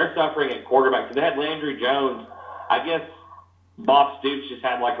Texas team, they're suffering at quarterback. So they had Landry Jones. I guess Bob Stoops just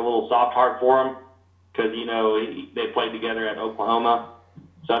had like a little soft heart for him because, you know, they played together at Oklahoma.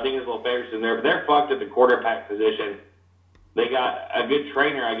 So I think there's a little favoritism there. But they're fucked at the quarterback position. They got a good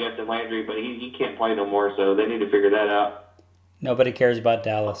trainer, I guess, in Landry, but he can't play no more, so they need to figure that out. Nobody cares about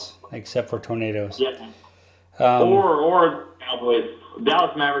Dallas except for tornadoes. Yeah. Or Cowboys.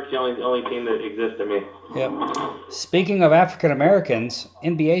 Dallas Mavericks the only team that exists to me. Yep. Speaking of African Americans,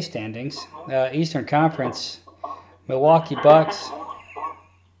 NBA standings, Eastern Conference, Milwaukee Bucks.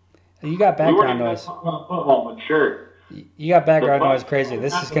 You got background noise. Football, but sure. You got background noise crazy.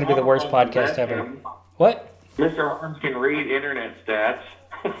 This is going to be the worst podcast ever. What? Mr. Arms can read internet stats.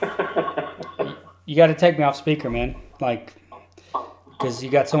 You got to take me off speaker, man. Like, because you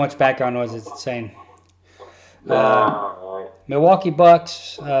got so much background noise, it's insane. Milwaukee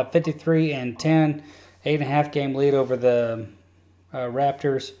Bucks, 53-10, 8.5 game lead over the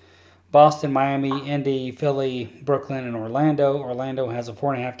Raptors. Boston, Miami, Indy, Philly, Brooklyn, and Orlando. Orlando has a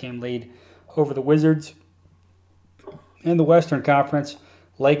 4.5 game lead over the Wizards. In the Western Conference,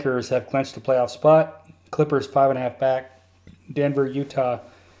 Lakers have clinched a playoff spot. Clippers 5.5 back. Denver, Utah,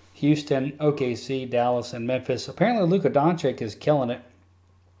 Houston, OKC, Dallas, and Memphis. Apparently, Luka Doncic is killing it.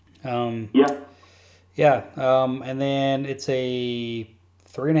 Yeah. And then it's a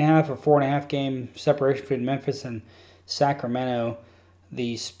 3.5 or 4.5 game separation between Memphis and Sacramento.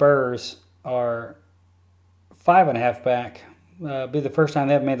 The Spurs are 5.5 back. Be the first time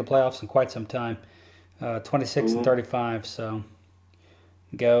they haven't made the playoffs in quite some time. 26-35. So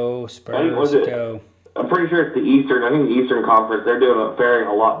go Spurs, go. I'm pretty sure it's the Eastern. I think the Eastern Conference, they're faring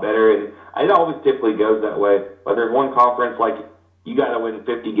a lot better, and it always typically goes that way. But there's one conference like you got to win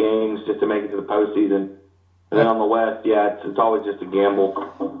 50 games just to make it to the postseason, and then on the West, it's always just a gamble.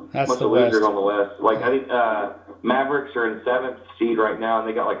 That's the losers West. on the West. Like I think Mavericks are in 7th seed right now, and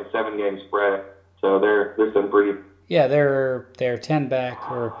they got like a 7-game spread, so they're some pretty. Yeah, they're 10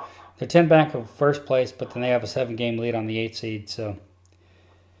 back, or they're 10 back of first place, but then they have a 7-game lead on the 8th seed. So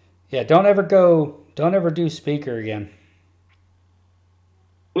yeah, don't ever do speaker again.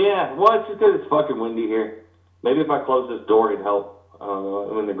 Yeah, well, it's just because it's fucking windy here. Maybe if I close this door, it'd help. I don't know.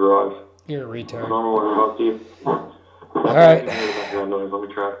 I'm in the garage. You're a retard. Normal one about you. All right. Let me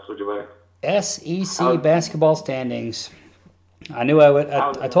try. Switch it back. SEC basketball standings. I knew I would.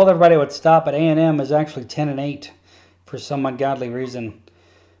 I told everybody I would stop, but A&M is actually 10-8 for some ungodly reason.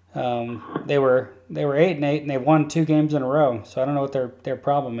 They were 8-8 and they won 2 games in a row. So I don't know what their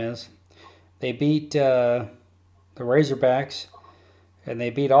problem is. They beat the Razorbacks and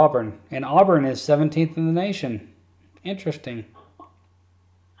they beat Auburn, and Auburn is 17th in the nation. Interesting.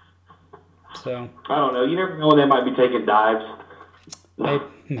 So I don't know. You never know when they might be taking dives.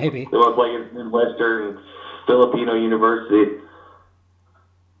 Maybe. They want to play in Midwestern Filipino University.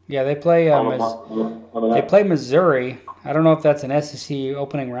 Yeah, they play. They play Missouri. I don't know if that's an SEC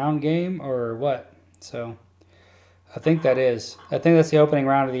opening round game or what. So I think that is. I think that's the opening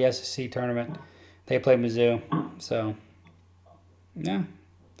round of the SEC tournament. They play Mizzou. So yeah,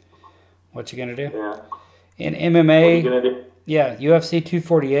 what you gonna do? Yeah. In MMA, what you gonna do? Yeah, UFC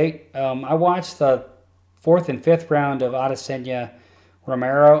 248. I watched the 4th and 5th round of Adesanya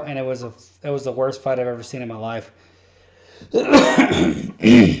Romero, and it was the worst fight I've ever seen in my life.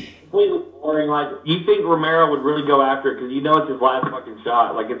 Completely boring. Like, you think Romero would really go after it because you know it's his last fucking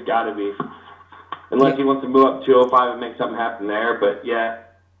shot. Like, it's got to be. Unless he wants to move up 205 and make something happen there. But, yeah.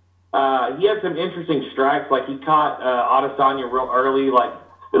 He had some interesting strikes. Like, he caught Adesanya real early. Like,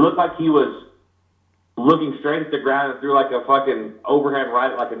 it looked like he was looking straight at the ground and threw like a fucking overhand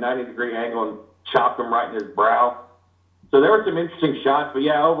right at like a 90-degree angle and chopped him right in his brow. So there were some interesting shots. But,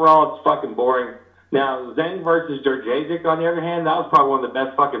 yeah, overall, it's fucking boring. Now, Zhang versus Jurjajic, on the other hand, that was probably one of the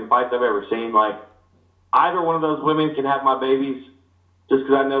best fucking fights I've ever seen. Like, either one of those women can have my babies just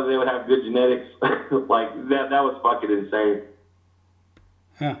because I know they would have good genetics. Like, that was fucking insane.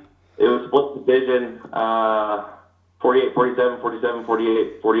 Yeah. It was split decision, 48-47,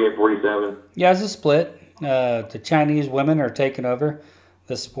 47-48, 48-47. Yeah, it's a split. The Chinese women are taking over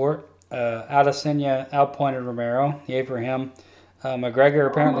the sport. Adesanya outpointed Romero. Yay for him. McGregor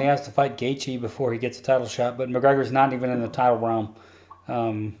apparently has to fight Gaethje before he gets a title shot, but McGregor's not even in the title realm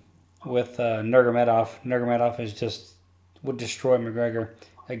with Nurmagomedov. Nurmagomedov would destroy McGregor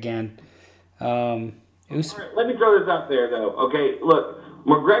again. Let me throw this out there, though. Okay, look,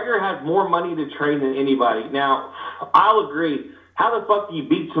 McGregor has more money to train than anybody. Now, I'll agree. How the fuck do you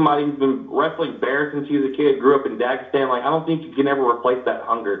beat somebody who's been wrestling bears since he was a kid, grew up in Dagestan? Like, I don't think you can ever replace that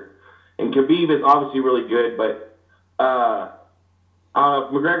hunger. And Khabib is obviously really good, but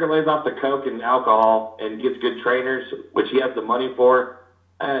if McGregor lays off the coke and alcohol and gets good trainers, which he has the money for,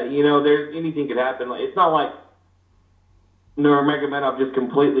 anything could happen. It's not like Nurmagomedov just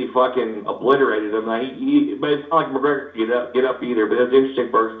completely fucking obliterated him. But it's not like McGregor could get up either. But it was an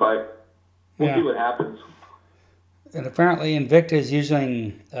interesting first fight. We'll see what happens. And apparently Invicta is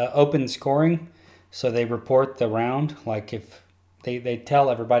using open scoring, so they report the round. Like if they tell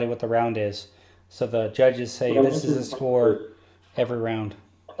everybody what the round is, so the judges say this is the score every round.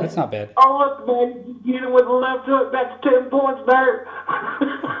 That's not bad. Oh look, man, you get him with the left hook. That's 10 points there.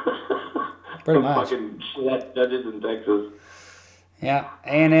 Pretty much. Fucking judges in Texas. Yeah,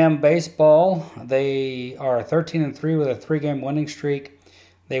 A&M baseball. They are 13-3 with a 3-game winning streak.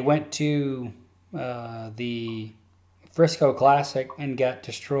 They went to the Frisco Classic and got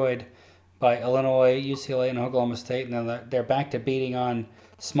destroyed by Illinois, UCLA, and Oklahoma State. And they're back to beating on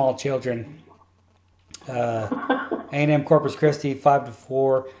small children. A&M Corpus Christi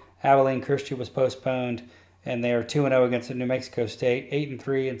 5-4. Abilene Christian was postponed, and they are 2-0 against New Mexico State,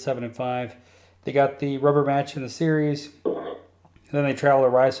 8-3 and 7-5. They got the rubber match in the series. Then they travel to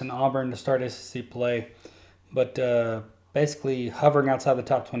Rice and Auburn to start SEC play, but basically hovering outside the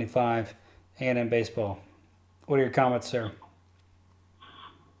top 25. A&M baseball. What are your comments, sir?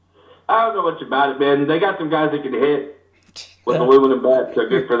 I don't know much about it, man. They got some guys that can hit with aluminum bats, so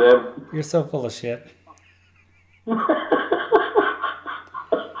good for them. You're so full of shit. Well,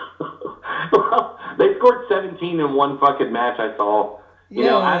 they scored 17 in one fucking match. I saw. You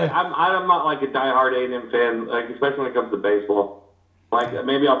know, I'm not like a diehard A&M fan, like especially when it comes to baseball. Like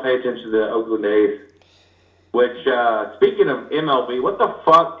maybe I'll pay attention to the Oakland A's. Which, speaking of MLB, what the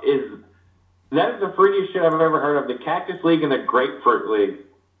fuck is that? Is the freakiest shit I've ever heard of. The Cactus League and the Grapefruit League.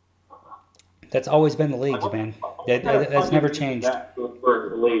 That's always been the leagues, man. That's never changed.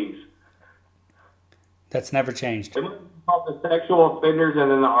 For leagues. That's never changed. They must call the sexual offenders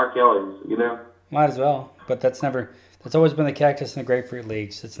and then the R. Kellys, you know? Might as well, but that's always been the Cactus and the Grapefruit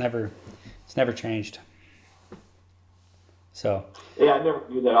leagues. It's never changed. So. Yeah, I never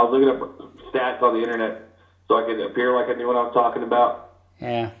knew that. I was looking up stats on the internet so I could appear like I knew what I was talking about.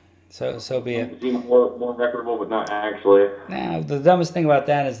 Yeah, so be it. Seem more reputable, but not actually. Now, the dumbest thing about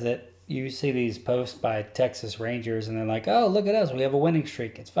that is that you see these posts by Texas Rangers, and they're like, "Oh, look at us, we have a winning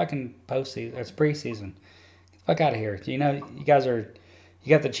streak." It's fucking postseason. It's preseason. Get the fuck out of here. You know, you got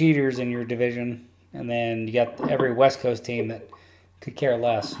the cheaters in your division, and then you got every West Coast team that could care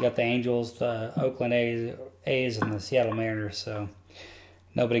less. You got the Angels, the Oakland A's, and the Seattle Mariners. So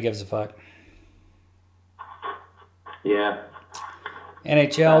nobody gives a fuck. Yeah.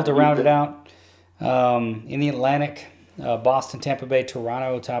 NHL to round it out. In the Atlantic, Boston, Tampa Bay,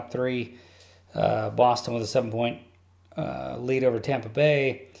 Toronto, top 3. Boston with a 7-point lead over Tampa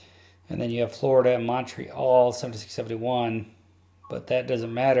Bay. And then you have Florida and Montreal, 76-71. But that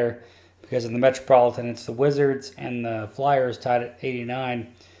doesn't matter because in the Metropolitan, it's the Wizards and the Flyers tied at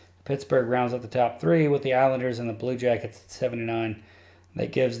 89. Pittsburgh rounds out the top 3 with the Islanders and the Blue Jackets at 79.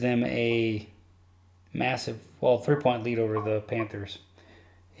 That gives them a massive, 3-point lead over the Panthers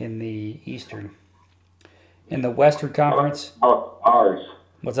in the Eastern. In the Western Conference. Ours.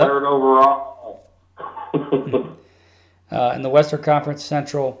 What's up? Third overall. In the Western Conference,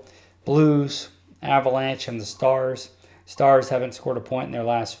 Central, Blues, Avalanche, and the Stars. Stars haven't scored a point in their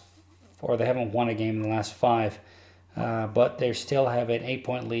last, or they haven't won a game in the last 5. But they still have an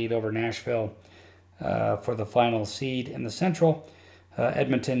 8-point lead over Nashville for the final seed in the Central.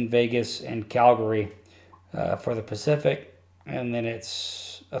 Edmonton, Vegas, and Calgary for the Pacific. And then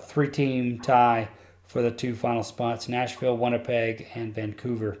it's a 3-team tie for the 2 final spots, Nashville, Winnipeg, and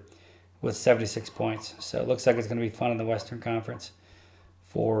Vancouver with 76 points. So it looks like it's going to be fun in the Western Conference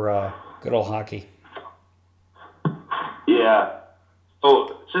for good old hockey. Yeah.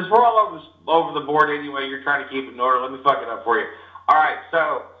 So since we're all over the board anyway, you're trying to keep it in order. Let me fuck it up for you. All right.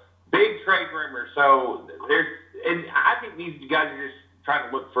 So big trade rumors. So and I think these guys are just trying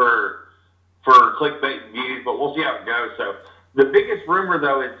to look for clickbait and views, but we'll see how it goes. So the biggest rumor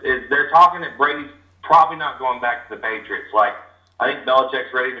though is they're talking that Brady's probably not going back to the Patriots. Like I think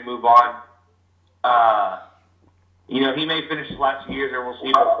Belichick's ready to move on. He may finish his last few years there. We'll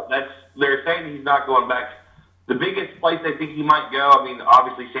see. But they're saying he's not going back. The biggest place they think he might go, I mean,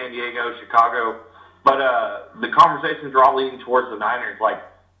 obviously San Diego, Chicago, but the conversations are all leading towards the Niners. Like,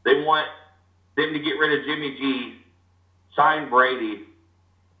 they want them to get rid of Jimmy G, sign Brady,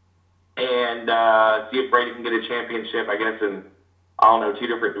 and see if Brady can get a championship, I guess, in, 2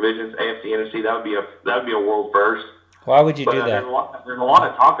 different divisions, AFC, NFC. That would be a world first. Why would you do that? There's a lot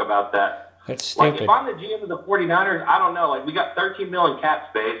of talk about that. That's stupid. Like, if I'm the GM of the 49ers, I don't know. Like, we got $13 million cap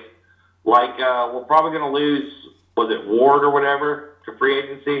space. Like, we're probably going to lose, was it Ward or whatever, to free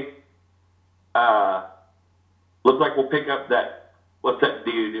agency? Looks like we'll pick up what's that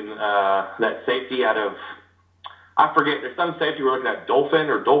dude, that safety out of, I forget. There's some safety we're looking at, Dolphin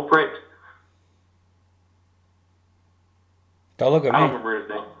or Dolprit. Don't look at me. I don't remember his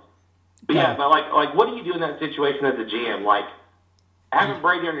name. But yeah, but like, what do you do in that situation as a GM? Like, having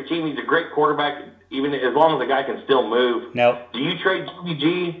Brady on your team, he's a great quarterback, even as long as the guy can still move. No. Do you trade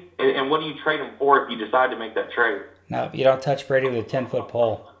GBG, and what do you trade him for if you decide to make that trade? No, you don't touch Brady with a 10-foot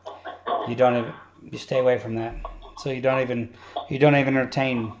pole. You don't even. You stay away from that. So you don't even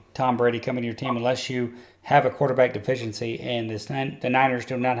entertain Tom Brady coming to your team unless you have a quarterback deficiency. And the Niners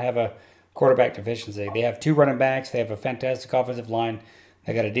do not have a quarterback deficiency. They have 2 running backs. They have a fantastic offensive line.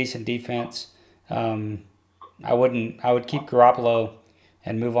 They got a decent defense. I would keep Garoppolo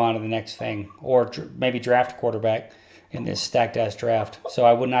and move on to the next thing, or maybe draft a quarterback in this stacked ass draft. So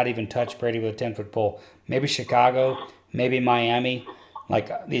I would not even touch Brady with a 10-foot pole. Maybe Chicago, maybe Miami,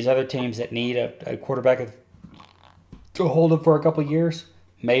 like these other teams that need a quarterback to hold him for a couple of years,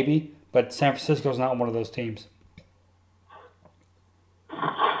 maybe. But San Francisco's not one of those teams.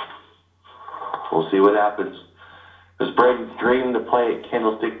 We'll see what happens. It's Brady's dream to play at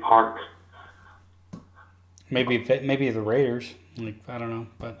Candlestick Park. Maybe the Raiders. Like, I don't know,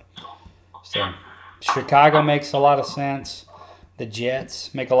 but so Chicago makes a lot of sense. The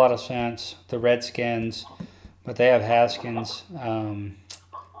Jets make a lot of sense. The Redskins, but they have Haskins.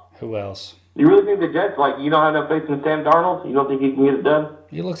 Who else? You really think the Jets, like, you don't have no faith in Sam Darnold? You don't think he can get it done?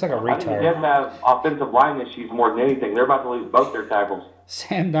 He looks like a I think the retard. Jets have offensive line issues more than anything. They're about to lose both their tackles.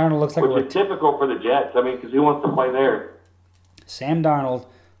 Sam Darnold looks like which is typical for the Jets. I mean, because who wants to play there? Sam Darnold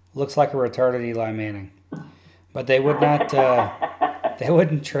looks like a retarded Eli Manning. But they would not. They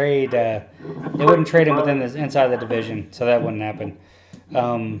wouldn't trade. They wouldn't trade him within the inside the division, so that wouldn't happen.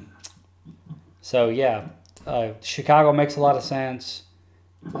 So yeah, Chicago makes a lot of sense.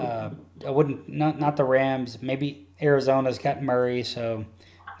 I wouldn't not the Rams. Maybe Arizona's got Murray, so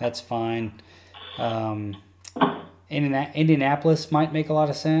that's fine. Indianapolis might make a lot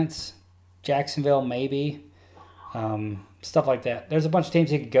of sense. Jacksonville maybe. Stuff like that. There's a bunch of teams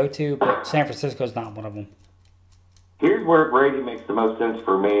he could go to, but San Francisco's not one of them. Here's where Brady makes the most sense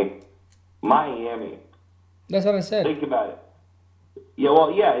for me. Miami. That's what I said. Think about it. Yeah,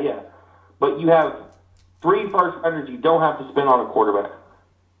 well, yeah. But you have 3 first-rounders you don't have to spend on a quarterback.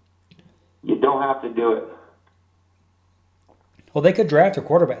 You don't have to do it. Well, they could draft a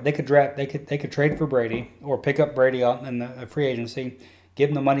quarterback. They could trade for Brady or pick up Brady out in the free agency, give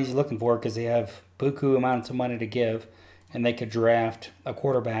him the money he's looking for because they have buku amounts of money to give, and they could draft a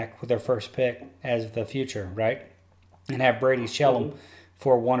quarterback with their first pick as the future, right? And have Brady shell him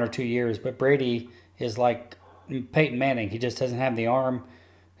for 1 or 2 years. But Brady is like Peyton Manning. He just doesn't have the arm.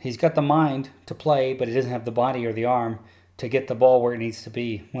 He's got the mind to play, but he doesn't have the body or the arm to get the ball where it needs to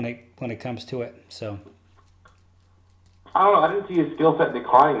be when it comes to it. So I don't know. I didn't see his skill set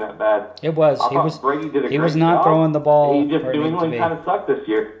declining that bad. It was. Brady did a he great was not job. throwing the ball. He just New England kind of sucked this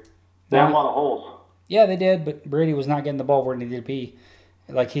year. They had a lot of holes. Yeah, they did, but Brady was not getting the ball where it needed to be.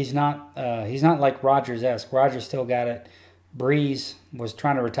 Like he's not like Rodgers-esque. Rodgers still got it. Breeze was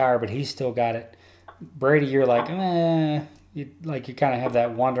trying to retire, but he still got it. Brady, you're like, you kind of have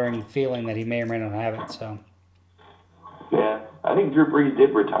that wandering feeling that he may or may not have it. So. Yeah, I think Drew Brees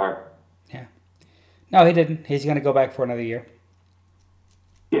did retire. Yeah. No, he didn't. He's going to go back for another year.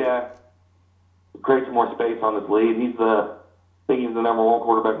 Yeah. Create some more space on his lead. I think he's the number 1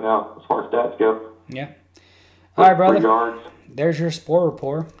 quarterback now as far as stats go. Yeah. All right, brother. 3 yards. There's your sport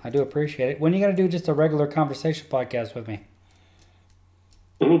report. I do appreciate it. When are you going to do just a regular conversation podcast with me?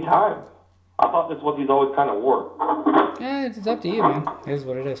 Anytime. I thought that's what these always kind of were. Yeah, it's up to you, man. It is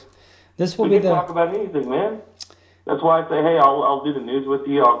what it is. This will we be can talk about anything, man. That's why I say, hey, I'll do the news with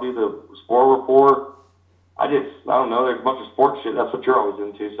you. I'll do the sport report. I don't know. There's a bunch of sports shit. That's what you're always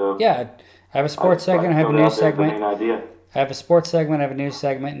into. So yeah, I have a sports segment. I have a news segment. Main idea. I have a sports segment. I have a news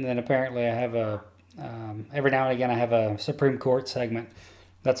segment, and then apparently I have a every now and again I have a Supreme Court segment.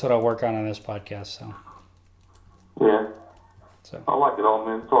 That's what I'll work on this podcast. So yeah, so I like it all,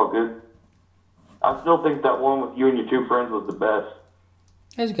 man. It's all good. I still think that one with you and your 2 friends was the best.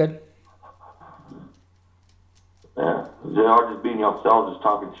 It was good. Yeah, y'all just being yourselves, just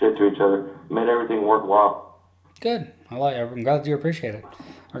talking shit to each other, made everything worthwhile. Good. I'm glad you appreciate it.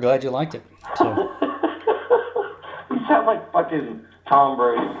 I'm glad you liked it. So. You sound like fucking Tom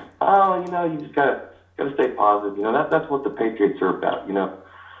Brady. Oh, you just gotta stay positive. That's what the Patriots are about. We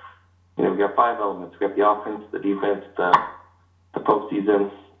got 5 elements. We got the offense, the defense, the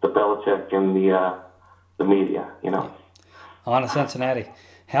postseason, the Belichick, and the media. On to Cincinnati.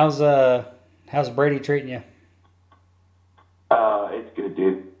 How's Brady treating you? It's good,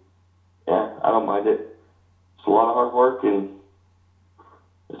 dude. Yeah, I don't mind it. It's a lot of hard work, and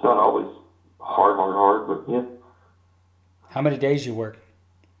it's not always hard, but yeah, How many days you work?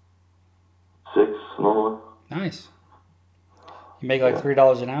 6 normally. Nice. You make like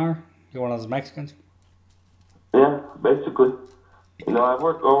 $3 an hour? You're one of those Mexicans? Yeah, basically. You know, I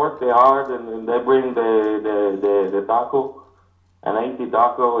work there hard, and they bring the taco, and I eat the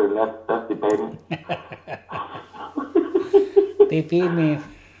taco, and that's the payment. They feed me.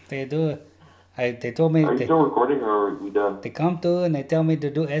 They do. They told me. Are you still recording, or are we done? They come to and they tell me to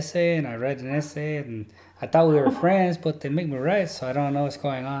do essay, and I read an essay, and I thought we were friends, but they make me write, so I don't know what's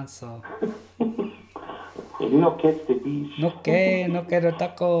going on. So. No catch the beach. No quiero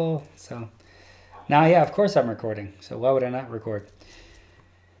taco. So. Now, yeah, of course I'm recording. So why would I not record?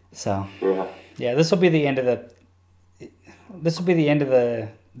 So. Yeah, this will be the end of the. This will be the end of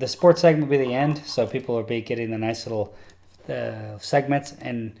the sports segment. Will be the end. So people will be getting the nice little segments.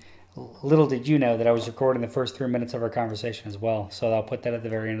 And little did you know that I was recording the first 3 minutes of our conversation as well. So I'll put that at the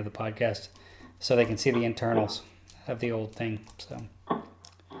very end of the podcast, so they can see the internals of the old thing. So.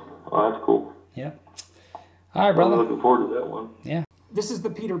 Oh, that's cool. Yeah. All right, brother. I'm looking forward to that one. Yeah. This is the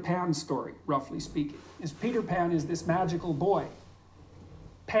Peter Pan story, roughly speaking. Peter Pan is this magical boy.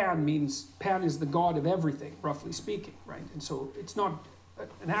 Pan is the god of everything, roughly speaking, right? And so it's not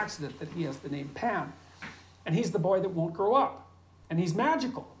an accident that he has the name Pan. And he's the boy that won't grow up. And he's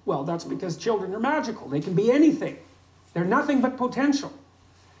magical. Well, that's because children are magical. They can be anything. They're nothing but potential.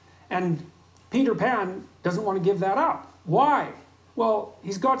 And Peter Pan doesn't want to give that up. Why? Well,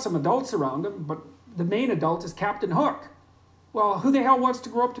 he's got some adults around him, but the main adult is Captain Hook. Well, who the hell wants to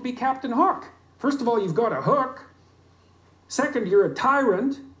grow up to be Captain Hook? First of all, you've got a hook. Second, you're a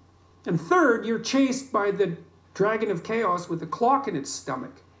tyrant. And third, you're chased by the dragon of chaos with a clock in its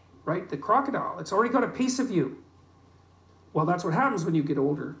stomach, right? The crocodile. It's already got a piece of you. Well, that's what happens when you get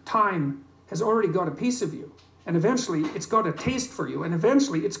older. Time has already got a piece of you. And eventually, it's got a taste for you. And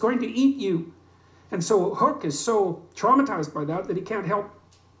eventually, it's going to eat you. And so Hook is so traumatized by that he can't help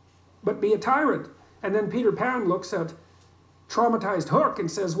but be a tyrant. And then Peter Pan looks at traumatized Hook and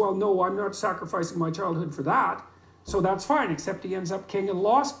says, well, no, I'm not sacrificing my childhood for that. So that's fine, except he ends up king of the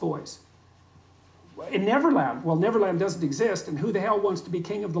Lost Boys. In Neverland, well, Neverland doesn't exist, and who the hell wants to be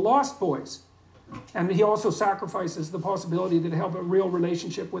king of the Lost Boys? And he also sacrifices the possibility to have a real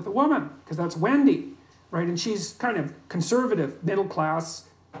relationship with a woman, because that's Wendy, right? And she's kind of conservative, middle-class,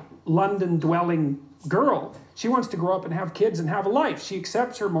 London-dwelling girl. She wants to grow up and have kids and have a life. She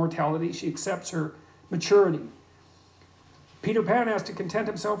accepts her mortality. She accepts her maturity. Peter Pan has to content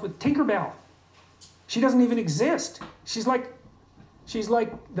himself with Tinkerbell. She doesn't even exist. She's like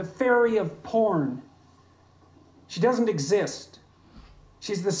the fairy of porn. She doesn't exist.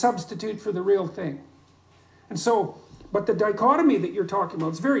 She's the substitute for the real thing. And so, but the dichotomy that you're talking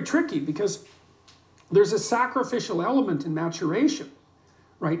about is very tricky, because there's a sacrificial element in maturation,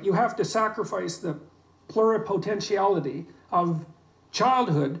 right? You have to sacrifice the pluripotentiality of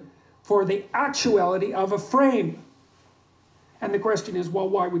childhood for the actuality of a frame. And the question is, well,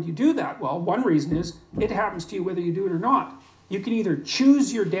 why would you do that? Well, one reason is it happens to you whether you do it or not. You can either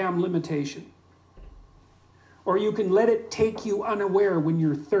choose your damn limitation, or you can let it take you unaware when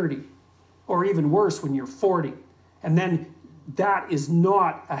you're 30, or even worse, when you're 40. And then that is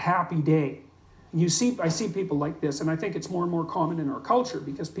not a happy day. And I see people like this, and I think it's more and more common in our culture,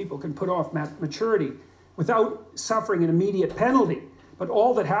 because people can put off maturity without suffering an immediate penalty. But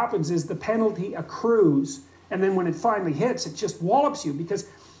all that happens is the penalty accrues, and then when it finally hits, it just wallops you. Because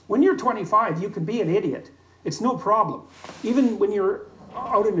when you're 25, you can be an idiot. It's no problem. Even when you're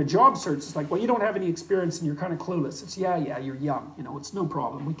out in a job search, it's like, well, you don't have any experience and you're kind of clueless. It's, yeah, you're young. You know, it's no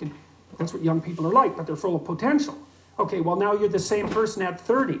problem. That's what young people are like, but they're full of potential. Okay, well, now you're the same person at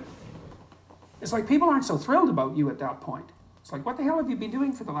 30. It's like people aren't so thrilled about you at that point. It's like, what the hell have you been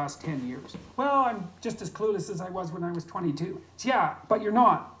doing for the last 10 years? Well, I'm just as clueless as I was when I was 22. It's, yeah, but you're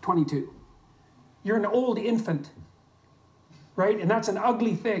not 22. You're an old infant, right? And that's an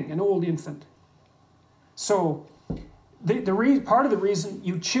ugly thing, an old infant. So part of the reason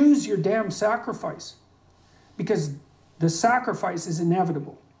you choose your damn sacrifice, because the sacrifice is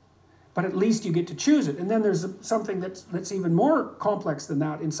inevitable, but at least you get to choose it. And then there's something that's even more complex than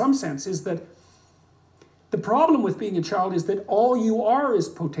that in some sense, is that the problem with being a child is that all you are is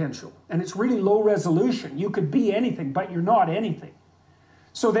potential, and it's really low resolution. You could be anything, but you're not anything.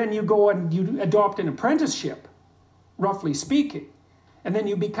 So then you go and you adopt an apprenticeship, roughly speaking, and then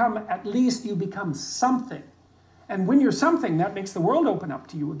you become something. And when you're something, that makes the world open up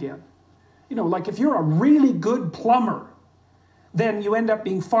to you again. You know, like if you're a really good plumber, then you end up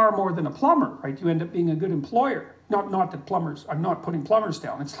being far more than a plumber, right? You end up being a good employer. Not that plumbers, I'm not putting plumbers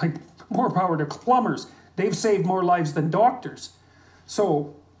down. It's like more power to plumbers. They've saved more lives than doctors.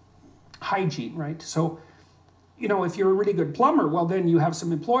 So, hygiene, right? So, you know, if you're a really good plumber, well, then you have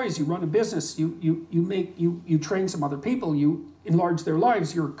some employees, you run a business, you train some other people, you enlarge their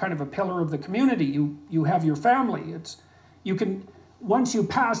lives, you're kind of a pillar of the community, you have your family. Once you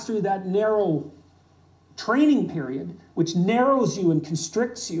pass through that narrow training period, which narrows you and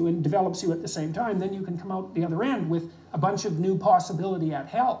constricts you and develops you at the same time, then you can come out the other end with a bunch of new possibility at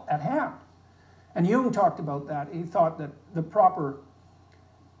hand. And Jung talked about that. He thought that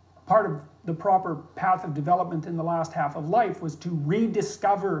part of the proper path of development in the last half of life was to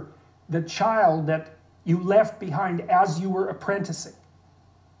rediscover the child that you left behind as you were apprenticing.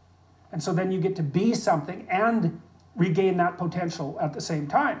 And so then you get to be something and regain that potential at the same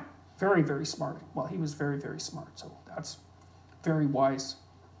time. Very, very smart. Well, he was very, very smart. So that's very wise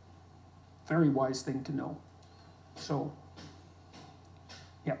thing to know. So,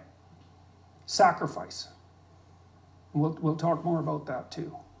 yeah. Sacrifice. We'll talk more about that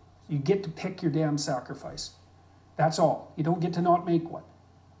too. You get to pick your damn sacrifice. That's all. You don't get to not make one.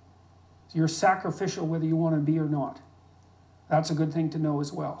 You're sacrificial whether you want to be or not. That's a good thing to know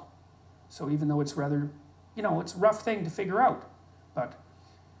as well. So even though it's rather, you know, it's a rough thing to figure out. But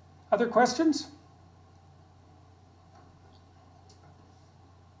other questions?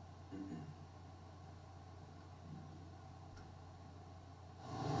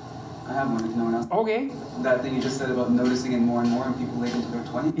 I have one if no one else. Okay. That thing you just said about noticing it more and more in people late into their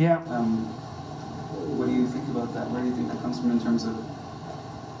 20s. Yeah. What do you think about that? Where do you think that comes from in terms of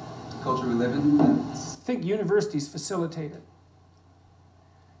the culture we live in? I think universities facilitate it.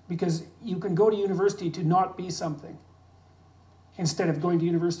 Because you can go to university to not be something instead of going to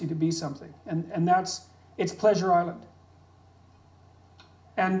university to be something. And it's Pleasure Island.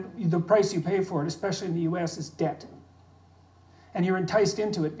 And the price you pay for it, especially in the US, is debt. And you're enticed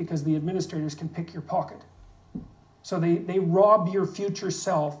into it because the administrators can pick your pocket. So they rob your future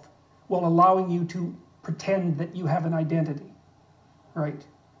self while allowing you to pretend that you have an identity, right?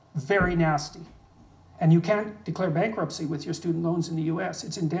 Very nasty. And you can't declare bankruptcy with your student loans in the US.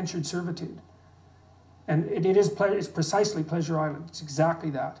 It's indentured servitude. And it's precisely Pleasure Island. It's exactly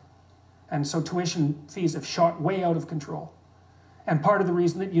that. And so tuition fees have shot way out of control. And part of the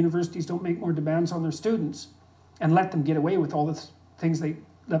reason that universities don't make more demands on their students and let them get away with all the things they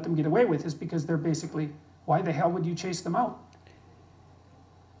let them get away with is because they're basically, why the hell would you chase them out?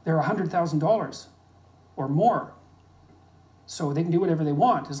 They're $100,000 or more. So they can do whatever they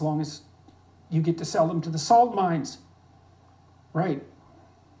want as long as you get to sell them to the salt mines. Right.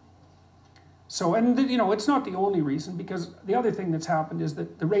 So, and you know, it's not the only reason, because the other thing that's happened is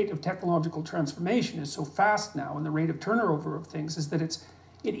that the rate of technological transformation is so fast now, and the rate of turnover of things is that it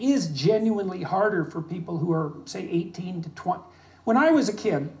is genuinely harder for people who are, say, 18 to 20. When I was a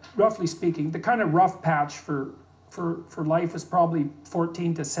kid, roughly speaking, the kind of rough patch for life is probably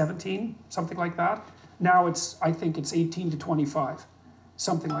 14 to 17, something like that. Now I think it's 18 to 25,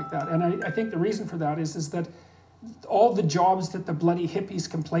 something like that. And I think the reason for that is that all the jobs that the bloody hippies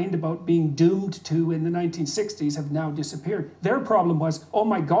complained about being doomed to in the 1960s have now disappeared. Their problem was, oh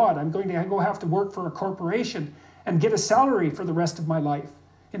my God, I'm going to go have to work for a corporation and get a salary for the rest of my life.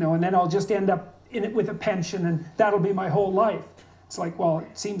 You know, and then I'll just end up in it with a pension and that'll be my whole life. It's like, well,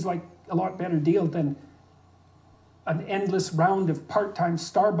 it seems like a lot better deal than an endless round of part-time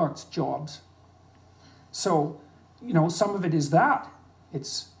Starbucks jobs. So, you know, some of it is that.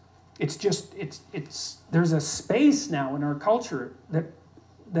 There's a space now in our culture that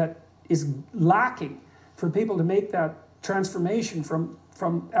is lacking for people to make that transformation from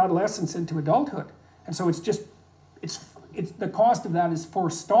adolescence into adulthood. And so it's the cost of that is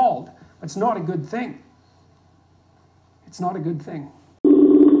forestalled. It's not a good thing. It's not a good thing.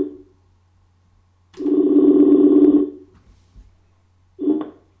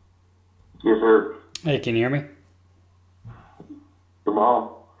 Yes, sir. Hey, can you hear me? Your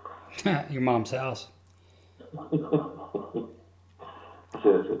mom. Your mom's house. I told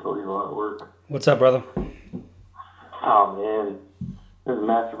you while at work. What's up, brother? Oh, man. I was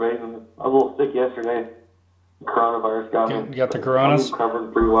masturbating. I was a little sick yesterday. Coronavirus got me. You got the coronas? I'm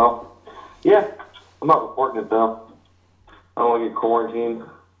recovering pretty well. Yeah. I'm not reporting it, though. I don't want to get quarantined.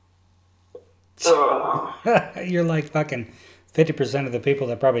 You're like fucking 50% of the people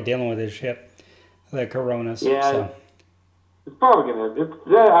that are probably dealing with this shit. The coronas. Yeah. So. It's probably going to...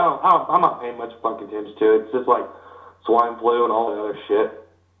 I'm not paying much fucking attention to it. It's just like swine flu and all the other shit.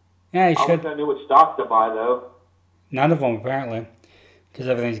 Yeah, you should. I wish I knew which stocks to buy, though. None of them, apparently. Because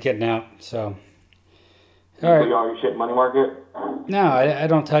everything's getting out, so... All right. You got your shit money market? No, I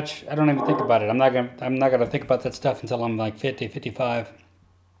don't even think about it. I'm not gonna think about that stuff until I'm like 50, 55.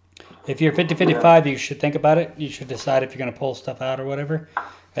 If you're 50, 55, you should think about it. You should decide if you're gonna pull stuff out or whatever,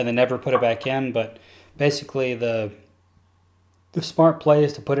 and then never put it back in. But basically the smart play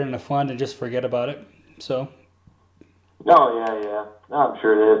is to put it in a fund and just forget about it. So. Oh yeah. I'm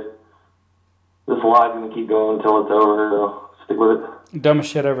sure it is. This lie's gonna keep going until it's over. So stick with it.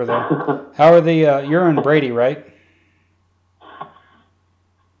 Dumbest shit ever, though. How are the? You're in Brady, right?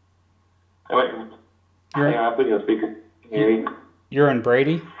 Oh, wait. Hang on, I'm putting you on speaker. Can you hear me? You're in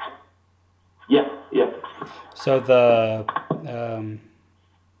Brady. Yeah. So the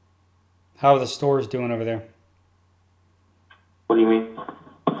how are the stores doing over there? What do you mean?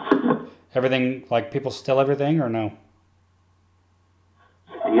 Everything, like people steal everything or no?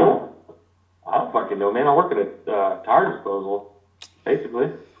 Steal? I don't fucking know, man. I work at a tire disposal, basically.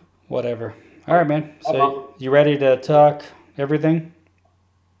 Whatever. All right, man. So you ready to talk everything?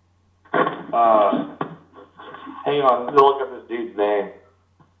 Hang on. Let me look up this dude's name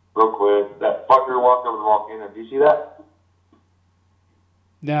real quick. That fucker walked over the volcano. Did you see that?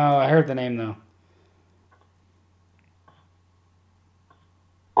 No, I heard the name though.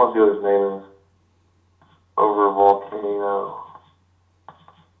 I'll see what his name is. Over a volcano.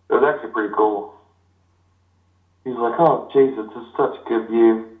 It was actually pretty cool. He's like, oh, Jesus, this is such a good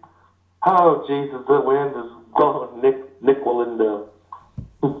view. Oh, Jesus, the wind is blowing Nicolinda.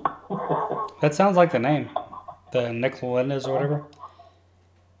 That sounds like the name. The Nicolindas or whatever.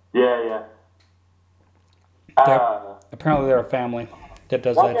 Yeah. Apparently they're a family that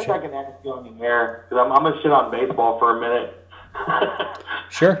does I that guess shit. I can ask you on the air, because I'm going to shit on baseball for a minute.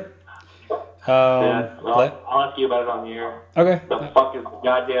 Sure. Yeah, well, I'll ask you about it on the air. Okay. The fuck is the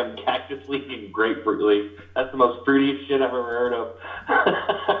goddamn cactus leaf and grapefruit leaf? That's the most fruitiest shit I've ever heard of.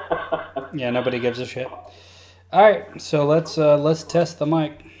 Yeah, nobody gives a shit. All right, so let's test the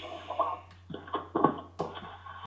mic.